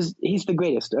 he's the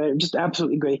greatest, just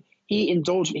absolutely great. He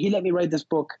let me write this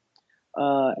book,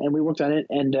 and we worked on it,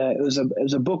 and it was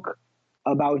a book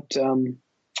about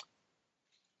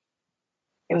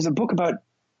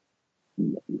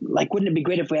like, wouldn't it be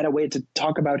great if we had a way to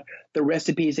talk about the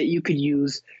recipes that you could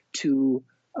use to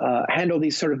handle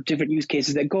these sort of different use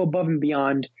cases that go above and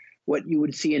beyond what you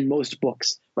would see in most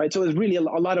books, right? So it was really a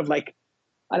lot of, like,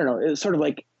 I don't know, it was sort of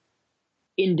like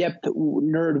in-depth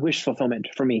nerd wish fulfillment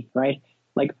for me, right?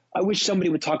 Like, I wish somebody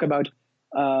would talk about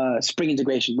Spring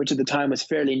integration, which at the time was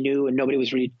fairly new and there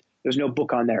was no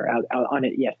book on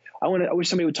it yet. I wish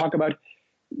somebody would talk about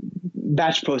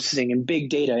batch processing and big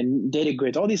data and data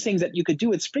grids, all these things that you could do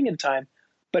with Spring at the time,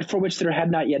 but for which there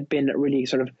had not yet been really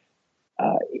sort of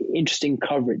interesting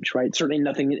coverage, right? Certainly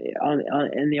nothing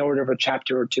in the order of a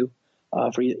chapter or two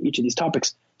for each of these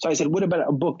topics. So I said, what about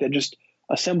a book that just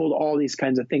assembled all these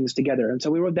kinds of things together? And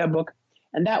so we wrote that book,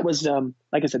 and that was,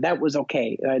 like I said, that was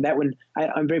okay. That one,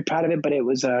 I'm very proud of it, but it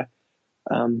was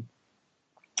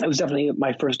definitely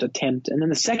my first attempt. And then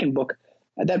the second book,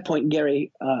 at that point,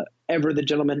 Gary, ever the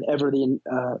gentleman, ever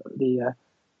the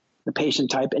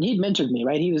patient type, and he'd mentored me,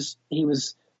 right? He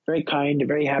was very kind,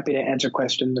 very happy to answer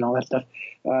questions and all that stuff.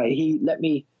 He let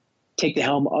me take the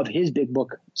helm of his big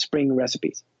book, Spring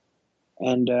Recipes,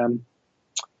 and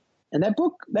that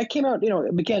book that came out,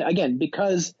 again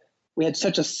because we had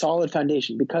such a solid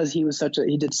foundation, because he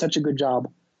did such a good job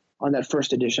on that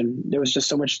first edition. There was just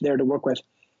so much there to work with,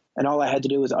 and all I had to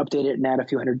do was update it and add a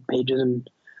few hundred pages, and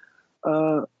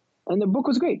the book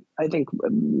was great. I think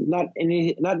not in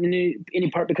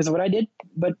any part because of what I did,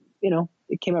 but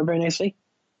it came out very nicely.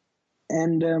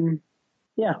 And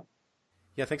yeah.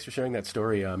 Yeah, thanks for sharing that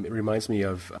story. It reminds me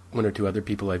of one or two other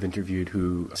people I've interviewed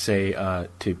who say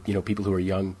to people who are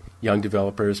young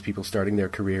developers, people starting their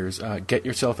careers, get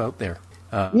yourself out there.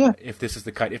 If this is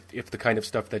if the kind of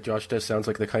stuff that Josh does sounds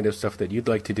like the kind of stuff that you'd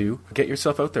like to do, get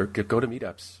yourself out there. Go to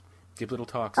meetups. Give little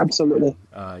talks. Absolutely.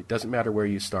 It doesn't matter where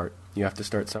you start. You have to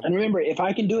start somewhere. And remember, if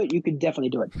I can do it, you could definitely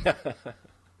do it.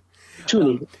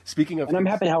 Truly. And I'm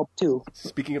happy to help too.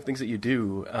 Speaking of things that you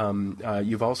do,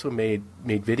 you've also made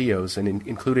videos, and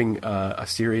including a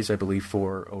series, I believe,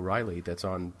 for O'Reilly that's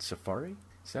on Safari.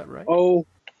 Is that right? Oh,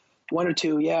 one or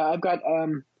two. Yeah, I've got.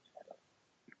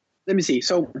 Let me see.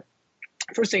 So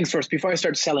first things first, before I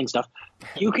start selling stuff,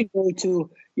 you can go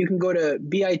to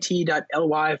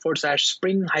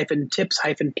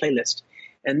bit.ly/spring-tips-playlist.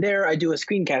 And there I do a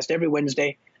screencast every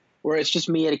Wednesday where it's just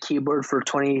me at a keyboard for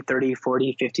 20, 30,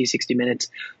 40, 50, 60 minutes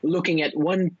looking at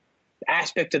one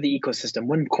aspect of the ecosystem,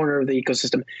 one corner of the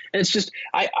ecosystem. And it's just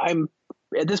I'm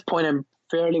at this point I'm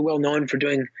fairly well known for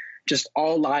doing just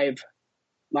all live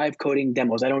coding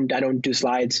demos. I don't do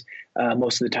slides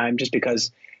most of the time, just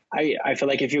because I feel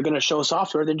like if you're going to show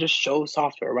software, then just show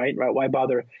software, right? Why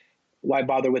bother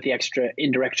with the extra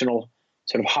indirectional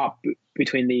sort of hop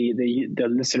between the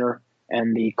listener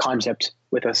and the concept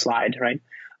with a slide, right?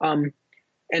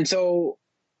 And so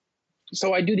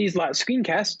I do these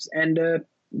screencasts, and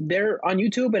they're on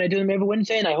YouTube, and I do them every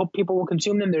Wednesday, and I hope people will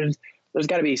consume them. There's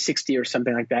got to be 60 or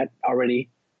something like that already,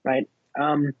 right?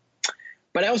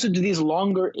 But I also do these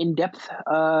longer, in-depth,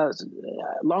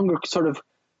 longer sort of,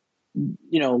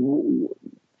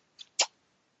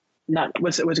 not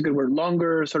what's a good word?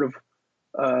 Longer sort of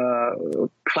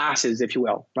classes, if you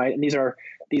will, right? And these are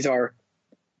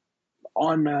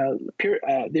on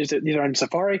these are on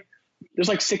Safari. There's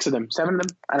like 6 of them, 7 of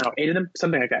them, I don't know, 8 of them,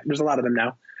 something like that. There's a lot of them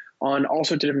now on all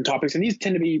sorts of different topics, and these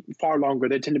tend to be far longer.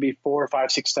 They tend to be 4,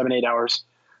 5, 6, 7, 8 hours,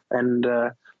 and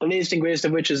the latest and greatest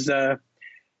of which is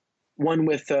one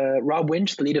with Rob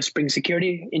Winch, the lead of Spring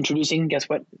Security, introducing, guess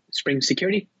what, Spring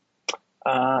Security.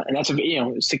 And that's,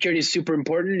 security is super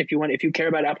important. If you care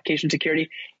about application security,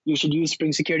 you should use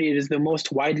Spring Security. It is the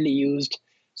most widely used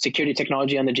security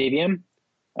technology on the JVM.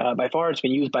 By far, it's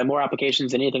been used by more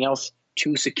applications than anything else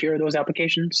to secure those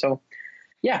applications. So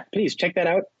yeah, please check that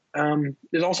out.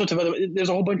 There's all sorts of there's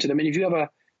a whole bunch of them. And if you have a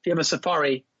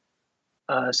Safari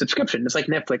subscription, it's like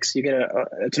Netflix. You get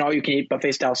it's an all-you-can-eat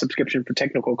buffet-style subscription for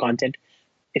technical content.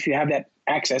 If you have that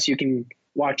access, you can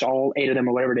watch all 8 of them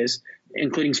or whatever it is,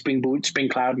 including Spring Boot, Spring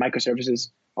Cloud, microservices,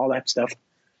 all that stuff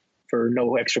for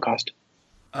no extra cost.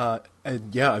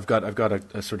 Yeah, I've got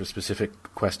a sort of specific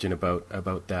question about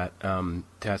that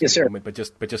task yes, at the moment. But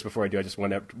just before I do, I just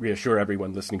want to reassure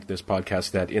everyone listening to this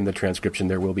podcast that in the transcription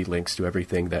there will be links to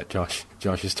everything that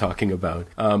Josh is talking about.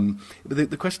 But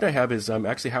the question I have is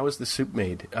actually, how is the soup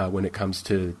made when it comes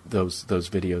to those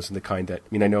videos and the kind that,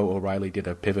 I know O'Reilly did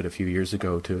a pivot a few years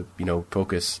ago to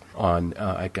focus on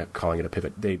I got calling it a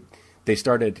pivot. They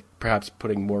started perhaps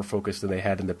putting more focus than they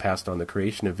had in the past on the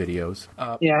creation of videos.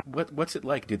 Yeah. What's it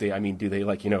like? Do they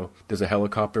does a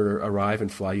helicopter arrive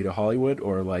and fly you to Hollywood,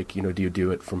 or do you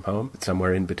do it from home,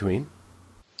 somewhere in between?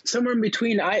 Somewhere in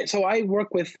between. I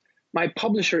work with, my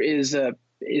publisher is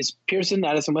Pearson,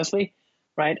 Addison Wesley,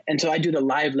 right? And so I do the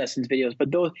live lessons videos,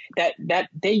 but those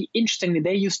they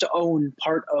used to own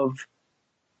part of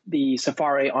the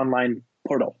Safari online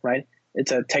portal, right?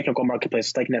 It's a technical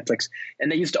marketplace like Netflix. And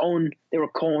they were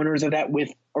co-owners of that with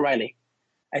O'Reilly.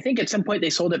 I think at some point they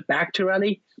sold it back to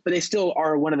O'Reilly, but they still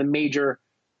are one of the major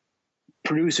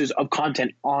producers of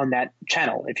content on that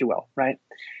channel, if you will, right?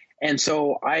 And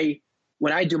so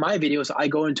when I do my videos, I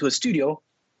go into a studio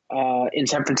in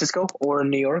San Francisco or in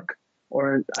New York,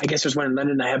 or I guess there's one in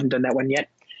London. I haven't done that one yet.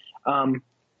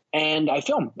 And I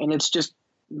film, and it's just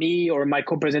me or my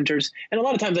co-presenters. And a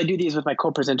lot of times I do these with my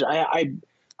co-presenter.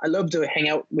 I love to hang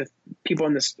out with people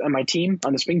on my team,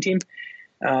 on the Spring team,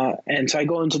 and so I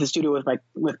go into the studio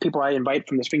with people I invite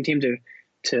from the Spring team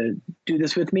to do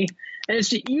this with me. And it's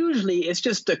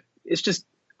just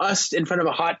us in front of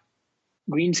a hot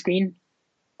green screen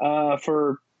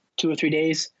for 2 or 3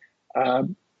 days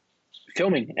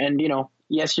filming. And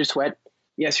yes, you sweat,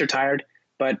 yes, you're tired,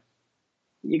 but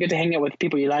you get to hang out with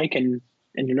people you like and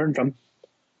you learn from.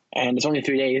 And it's only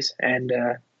 3 days, and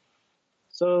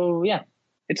so yeah.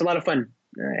 It's a lot of fun,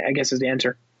 I guess, is the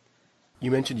answer.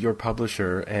 You mentioned your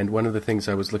publisher, and one of the things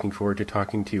I was looking forward to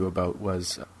talking to you about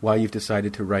was why you've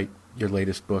decided to write your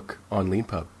latest book on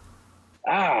LeanPub.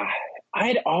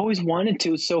 I'd always wanted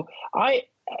to. So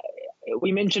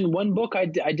we mentioned one book. I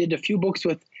did a few books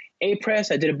with A-Press.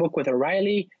 I did a book with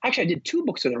O'Reilly. Actually, I did 2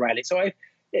 books with O'Reilly. So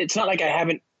it's not like I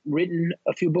haven't written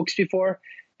a few books before.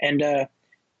 And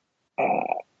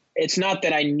it's not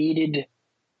that I needed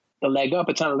the leg up.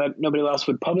 It's not that nobody else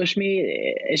would publish me.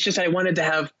 It's just I wanted to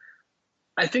have,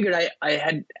 I figured I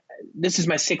had, this is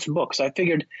my 6th book. So I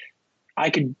figured I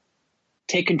could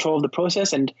take control of the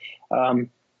process, and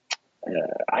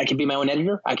I could be my own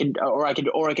editor. I could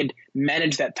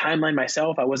manage that timeline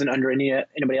myself. I wasn't under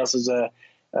anybody else's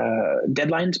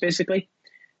deadlines, basically.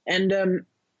 And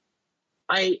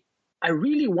I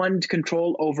really wanted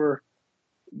control over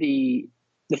the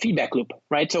feedback loop,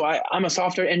 right? So I'm a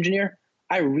software engineer.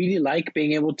 I really like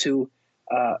being able to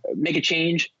make a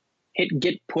change, hit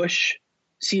git push,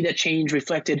 see that change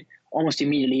reflected almost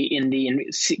immediately in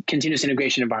the continuous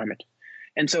integration environment.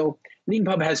 And so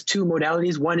LeanPub has two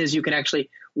modalities. One is you can actually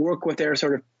work with their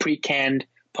sort of pre-canned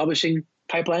publishing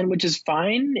pipeline, which is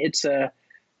fine. It's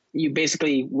you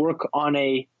basically work on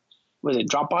a, was it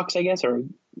Dropbox, I guess, or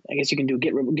I guess you can do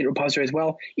Git repository as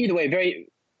well. Either way, very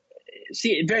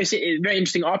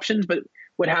interesting options. But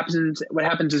what happens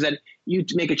is that you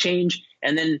make a change,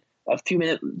 and then a few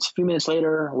minutes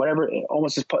later, whatever,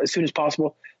 almost as soon as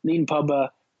possible, LeanPub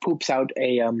poops out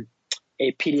a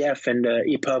PDF and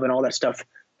EPUB and all that stuff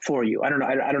for you. I don't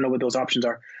know what those options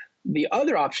are. The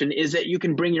other option is that you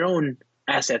can bring your own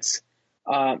assets,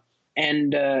 and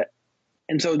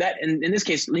so that in this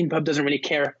case, LeanPub doesn't really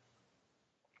care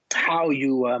how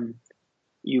you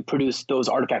produce those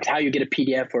artifacts, how you get a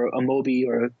PDF or a Mobi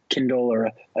or a Kindle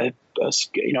or a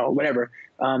whatever.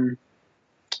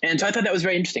 And so I thought that was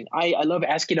very interesting. I love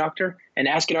ASCII Doctor, and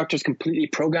ASCII Doctor is completely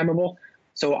programmable.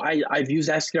 So I've used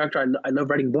ASCII Doctor. I love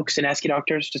writing books in ASCII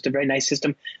Doctor. It's just a very nice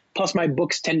system. Plus, my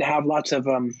books tend to have lots of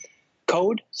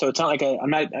code, so it's not like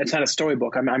it's not a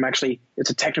storybook. I'm actually, it's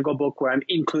a technical book where I'm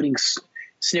including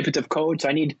snippets of code. So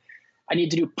I need to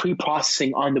do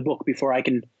pre-processing on the book before I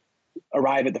can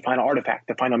arrive at the final artifact,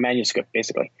 the final manuscript,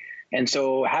 basically. And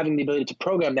so having the ability to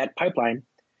program that pipeline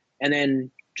and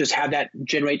then just have that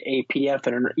generate a PDF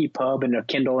and an EPUB and a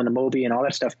Kindle and a Mobi and all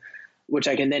that stuff, which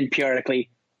I can then periodically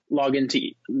log into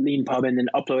LeanPub and then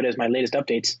upload as my latest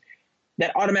updates.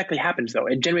 That automatically happens, though.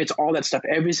 It generates all that stuff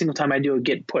every single time I do a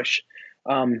git push.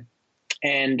 And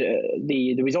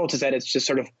the result is that it's just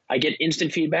sort of, I get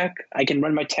instant feedback. I can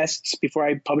run my tests before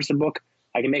I publish the book.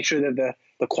 I can make sure that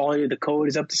the quality of the code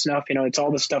is up to snuff. It's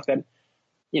all the stuff that,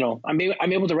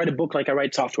 I'm able to write a book like I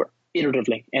write software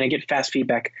iteratively, and I get fast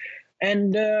feedback.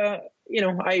 And, I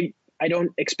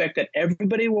don't expect that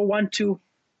everybody will want to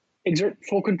exert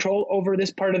full control over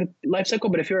this part of the life cycle.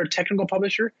 But if you're a technical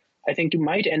publisher, I think you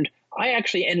might. And I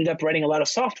actually ended up writing a lot of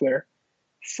software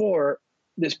for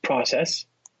this process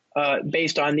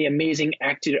based on the amazing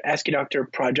ASCII Doctor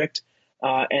project.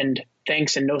 And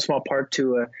thanks in no small part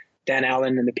to Dan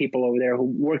Allen and the people over there who are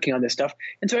working on this stuff.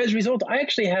 And so as a result, I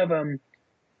actually have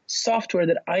software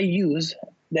that I use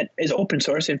that is open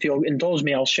source. If you'll indulge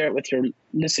me, I'll share it with your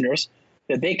listeners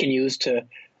that they can use to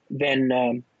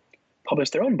then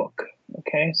publish their own book.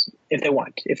 Okay, if they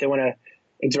want to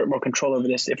exert more control over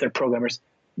this, if they're programmers.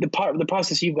 The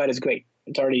process you've got is great.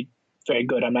 It's already very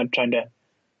good. I'm not trying to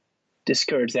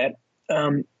discourage that.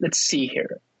 Let's see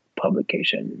here.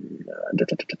 Publication.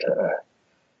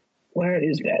 Where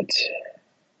is that?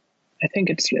 I think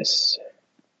it's this.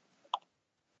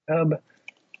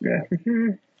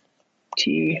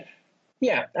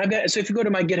 Yeah, I've got. So if you go to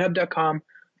my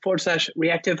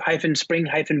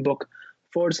github.com/reactive-spring-book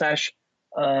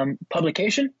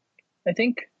 /publication, I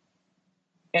think,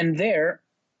 and there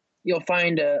you'll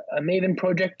find a Maven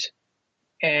project,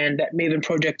 and that Maven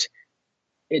project,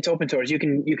 it's open source. You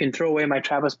can throw away my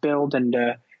Travis build, and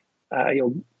I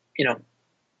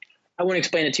won't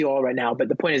explain it to you all right now, but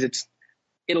the point is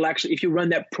it'll actually, if you run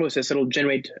that process, it'll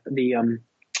generate the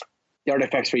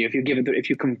artifacts for you. If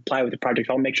you comply with the project,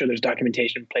 I'll make sure there's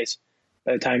documentation in place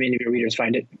by the time any of your readers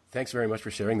find it. Thanks very much for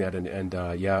sharing that. And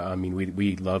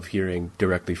we love hearing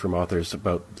directly from authors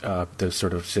about the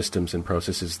sort of systems and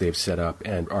processes they've set up.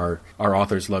 And our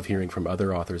authors love hearing from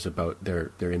other authors about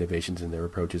their innovations and their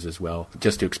approaches as well.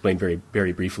 Just to explain very,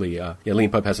 very briefly,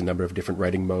 LeanPub has a number of different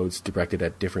writing modes directed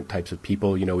at different types of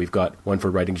people. We've got one for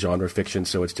writing genre fiction,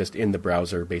 so it's just in the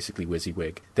browser, basically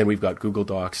WYSIWYG. Then we've got Google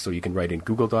Docs, so you can write in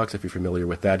Google Docs if you're familiar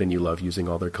with that and you love using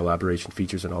all their collaboration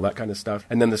features and all that kind of stuff.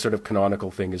 And then the sort of canonical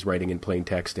thing is writing in plain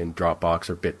text in Dropbox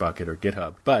or Bitbucket or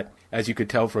GitHub. But as you could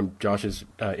tell from Josh's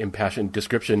impassioned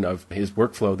description of his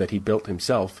workflow that he built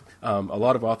himself, a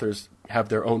lot of authors have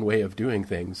their own way of doing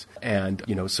things. And,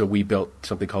 so we built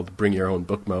something called Bring Your Own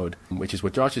Book Mode, which is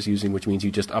what Josh is using, which means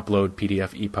you just upload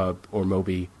PDF, EPUB, or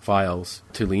Mobi files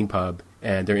to LeanPub,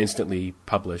 and they're instantly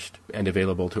published and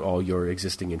available to all your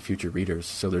existing and future readers.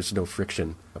 So there's no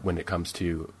friction when it comes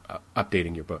to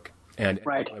updating your book. And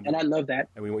I love that.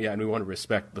 And we want to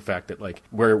respect the fact that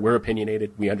we're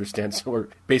opinionated. We understand. So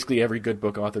basically every good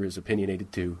book author is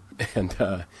opinionated too,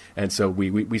 and so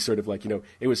we sort of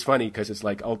it was funny because it's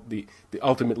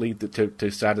ultimately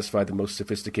to satisfy the most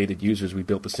sophisticated users, we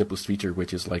built the simplest feature,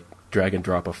 which is drag and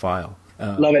drop a file.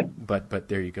 Love it. But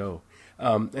there you go.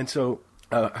 And so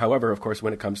However, of course,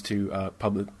 when it comes to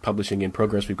publishing in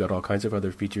progress, we've got all kinds of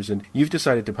other features, and you've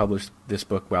decided to publish this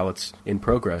book while it's in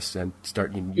progress and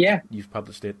you've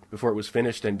published it before it was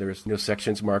finished, and there's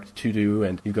sections marked to do,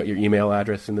 and you've got your email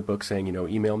address in the book saying,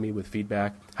 email me with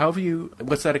feedback.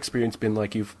 What's that experience been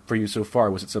like for you so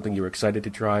far? Was it something you were excited to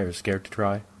try or scared to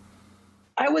try?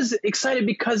 I was excited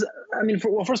because,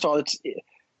 first of all, it's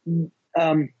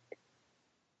a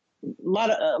lot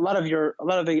of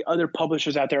the other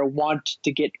publishers out there want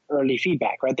to get early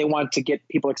feedback, right? They want to get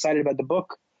people excited about the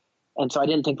book. And so I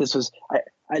didn't think this was,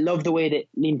 I love the way that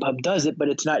LeanPub does it, but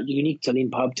it's not unique to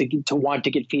LeanPub to want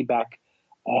to get feedback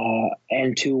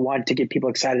and to want to get people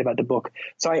excited about the book.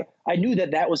 So I knew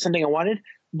that was something I wanted,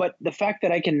 but the fact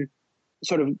that I can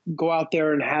sort of go out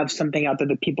there and have something out there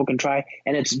that people can try,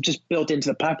 and it's just built into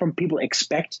the platform, people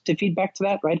expect to feedback to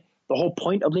that, right? The whole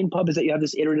point of LeanPub is that you have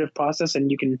this iterative process,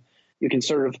 and you can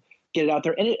sort of get it out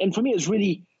there. And for me, it's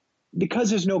really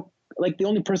because there's no, like, the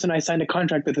only person I signed a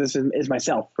contract with is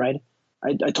myself, right?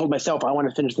 I told myself I want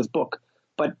to finish this book,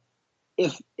 but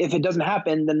if it doesn't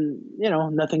happen, then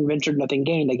nothing ventured, nothing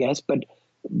gained, I guess. But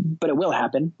it will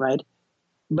happen, right?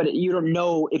 But you don't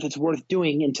know if it's worth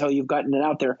doing until you've gotten it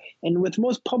out there. And with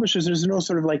most publishers, there's no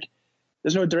sort of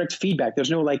there's no direct feedback.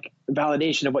 There's no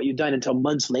validation of what you've done until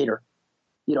months later.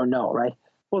 You don't know, right?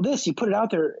 Well, you put it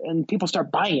out there and people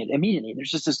start buying it immediately.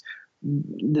 There's just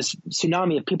this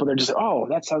tsunami of people that are just, oh,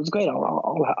 that sounds great.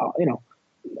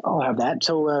 I'll have that.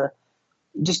 So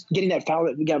just getting that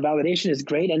validation is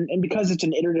great. And because it's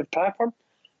an iterative platform,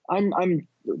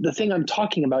 the thing I'm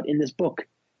talking about in this book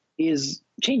is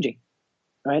changing,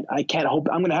 right? I'm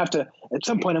going to have to, at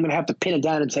some point, I'm going to have to pin it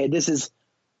down and say, this is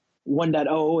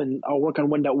 1.0 and I'll work on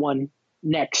 1.1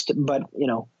 next. But,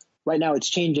 right now it's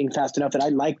changing fast enough that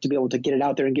I'd like to be able to get it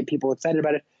out there and get people excited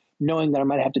about it, knowing that I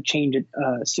might have to change it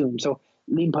soon. So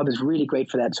LeanPub is really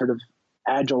great for that sort of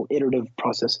agile, iterative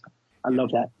process. I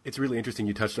love that. It's really interesting.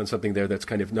 You touched on something there that's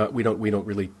kind of not, we don't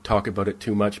really talk about it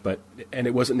too much, and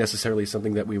it wasn't necessarily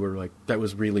something that we were that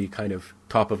was really kind of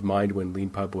top of mind when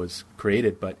LeanPub was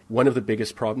created. But one of the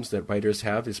biggest problems that writers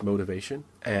have is motivation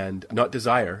and not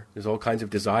desire. There's all kinds of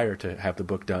desire to have the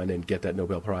book done and get that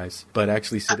Nobel Prize, but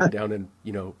actually sitting down and,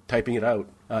 typing it out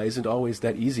isn't always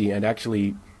that easy. And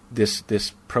actually this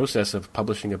process of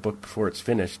publishing a book before it's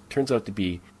finished turns out to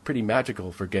be pretty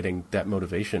magical for getting that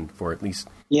motivation for at least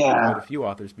quite a few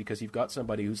authors, because you've got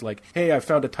somebody who's like, hey, I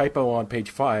found a typo on page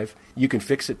 5. You can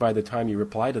fix it by the time you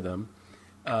reply to them.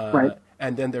 Right.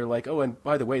 And then they're like, oh, and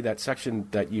by the way, that section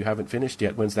that you haven't finished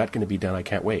yet, when's that going to be done? I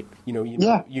can't wait.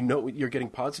 You're getting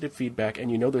positive feedback,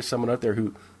 and there's someone out there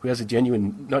who has a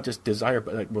genuine, not just desire,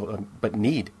 but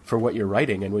need for what you're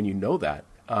writing. And when you know that,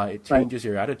 it changes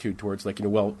your attitude towards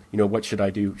what should I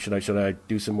do? Should I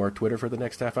do some more Twitter for the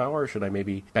next half hour, or should I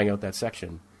maybe bang out that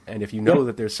section? And if you know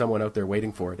that there's someone out there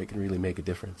waiting for it, it can really make a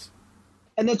difference.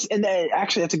 And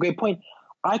actually, that's a great point.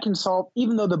 I can solve,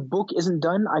 even though the book isn't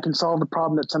done, I can solve the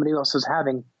problem that somebody else is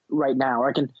having right now.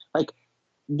 I can,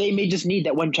 they may just need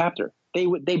that one chapter.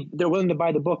 They're willing to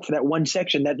buy the book for that one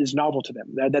section that is novel to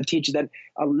them, that teaches, that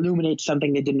illuminates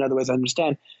something they didn't otherwise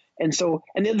understand. And so,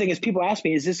 and the other thing is, people ask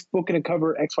me, is this book going to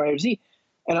cover X, Y, or Z?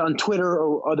 And on Twitter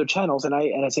or other channels, and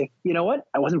I say, you know what?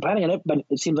 I wasn't planning on it, but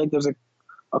it seems like there's a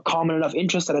common enough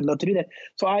interest that I'd love to do that.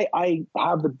 So I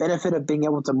have the benefit of being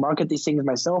able to market these things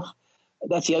myself.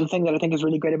 That's the other thing that I think is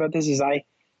really great about this is I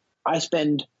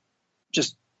spend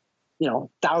just,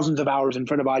 thousands of hours in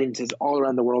front of audiences all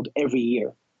around the world every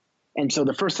year. And so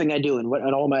the first thing I do in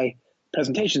all my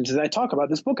presentations is I talk about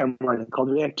this book I'm writing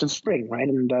called Reactive Spring, right?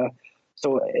 And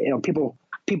so people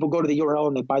go to the URL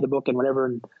and they buy the book and whatever,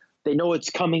 and they know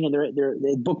it's coming and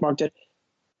they bookmarked it.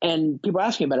 And people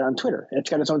ask me about it on Twitter.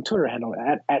 It's got its own Twitter handle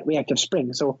at Reactive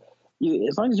Spring. So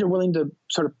as long as you're willing to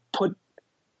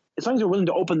as long as you're willing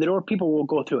to open the door, people will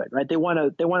go through it, right? They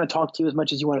want to talk to you as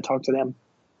much as you want to talk to them,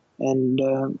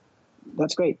 and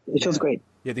that's great. It feels great.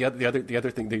 Yeah, the other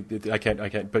thing I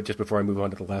can't. But just before I move on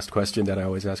to the last question that I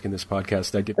always ask in this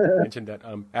podcast, I did mention that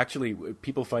actually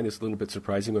people find this a little bit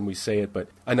surprising when we say it. But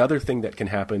another thing that can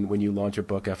happen when you launch a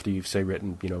book after you've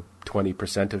written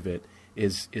 20% of it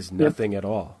is nothing at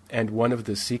all. And one of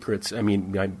the secrets,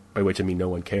 by which I mean no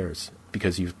one cares,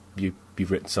 because you've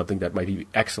written something that might be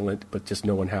excellent, but just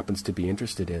no one happens to be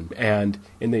interested in. And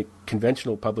in the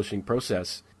conventional publishing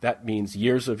process, that means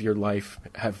years of your life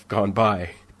have gone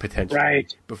by potentially,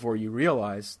 right, before you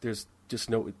realize there's just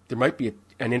there might be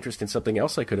an interest in something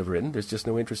else I could have written. There's just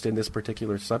no interest in this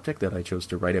particular subject that I chose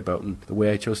to write about and the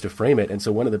way I chose to frame it. And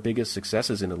so one of the biggest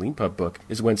successes in a LeanPub book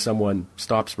is when someone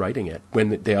stops writing it,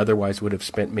 when they otherwise would have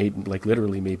spent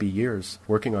literally maybe years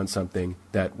working on something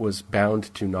that was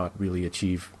bound to not really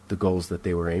achieve the goals that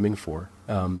they were aiming for.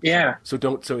 So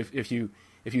if you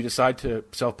decide to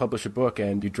self-publish a book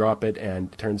and you drop it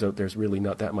and it turns out there's really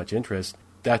not that much interest,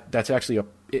 that's actually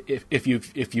if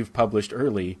you've published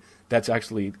early, that's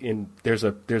actually there's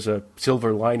a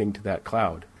silver lining to that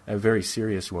cloud, a very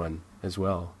serious one as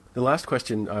well. The last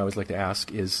question I always like to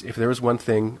ask is, if there was one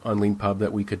thing on LeanPub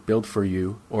that we could build for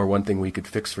you or one thing we could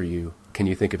fix for you, can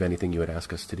you think of anything you would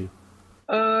ask us to do?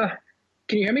 Can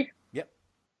you hear me? Yep.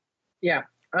 Yeah.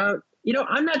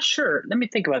 I'm not sure. Let me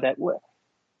think about that.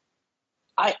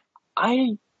 I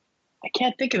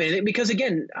can't think of anything because,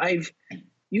 again,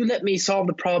 you let me solve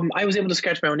the problem. I was able to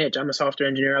scratch my own itch. I'm a software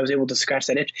engineer. I was able to scratch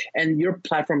that itch, and your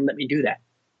platform let me do that,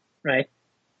 right?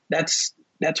 That's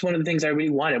one of the things I really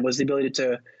wanted, was the ability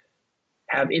to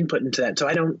have input into that. So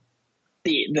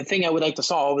the thing I would like to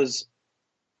solve is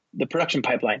the production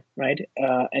pipeline, right?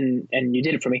 And you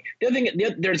did it for me. The other thing,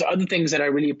 there's other things that I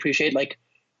really appreciate, like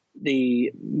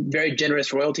the very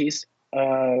generous royalties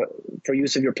for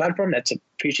use of your platform. That's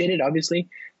appreciated, obviously.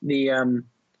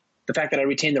 The fact that I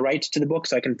retain the rights to the book,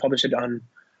 so I can publish it on,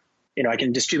 I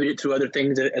can distribute it through other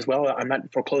things as well. I'm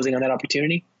not foreclosing on that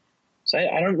opportunity. So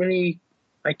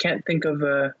I can't think of,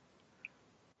 let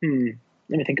me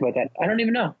think about that. I don't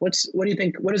even know. What do you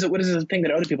think? What is the thing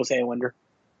that other people say, I wonder?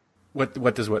 What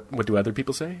do other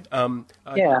people say?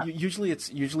 Usually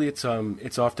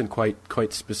it's often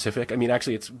quite specific. I mean,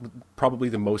 actually, it's probably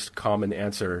the most common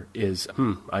answer is,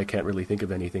 I can't really think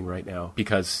of anything right now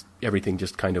because everything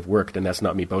just kind of worked, and that's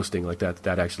not me boasting. Like that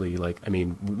actually,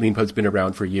 LeanPub's been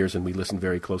around for years, and we listen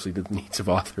very closely to the needs of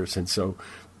authors, and so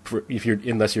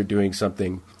unless you're doing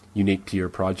something unique to your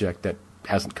project that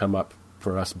hasn't come up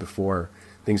for us before,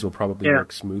 things will probably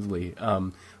work smoothly.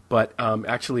 But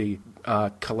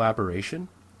collaboration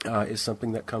is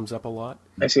something that comes up a lot.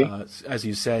 I see. As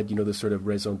you said, the sort of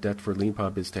raison d'etre for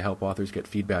LeanPub is to help authors get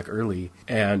feedback early,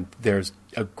 and there's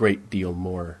a great deal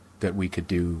more that we could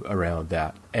do around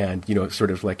that. And,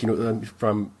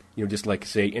 from, just like,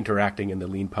 say, interacting in the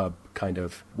LeanPub kind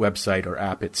of website or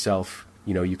app itself,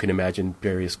 you can imagine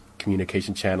various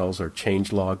communication channels or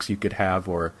change logs you could have,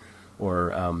 or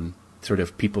sort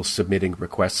of people submitting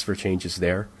requests for changes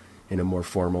there in a more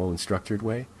formal and structured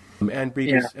way. And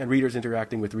readers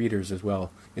interacting with readers as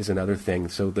well is another thing.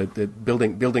 So the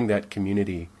building that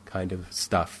community kind of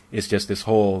stuff is just this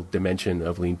whole dimension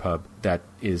of LeanPub that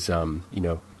is,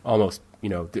 almost,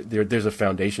 there's a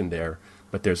foundation there,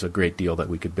 but there's a great deal that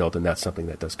we could build, and that's something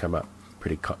that does come up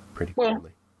pretty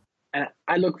commonly. And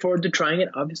I look forward to trying it.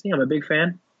 Obviously, I'm a big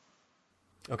fan.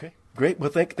 Okay, great. Well,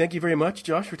 thank you very much,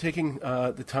 Josh, for taking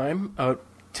the time out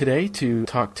today to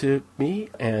talk to me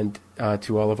and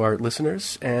to all of our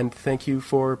listeners, and thank you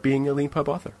for being a LeanPub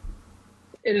author.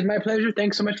 It is my pleasure.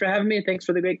 Thanks so much for having me, and thanks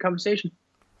for the great conversation.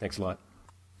 Thanks a lot.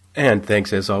 And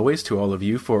thanks, as always, to all of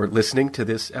you for listening to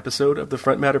this episode of the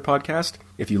Front Matter Podcast.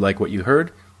 If you like what you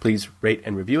heard, please rate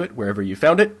and review it wherever you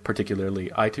found it. Particularly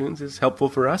iTunes is helpful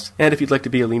for us. And if you'd like to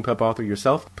be a LeanPub author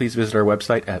yourself, please visit our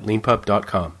website at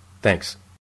leanpub.com. Thanks.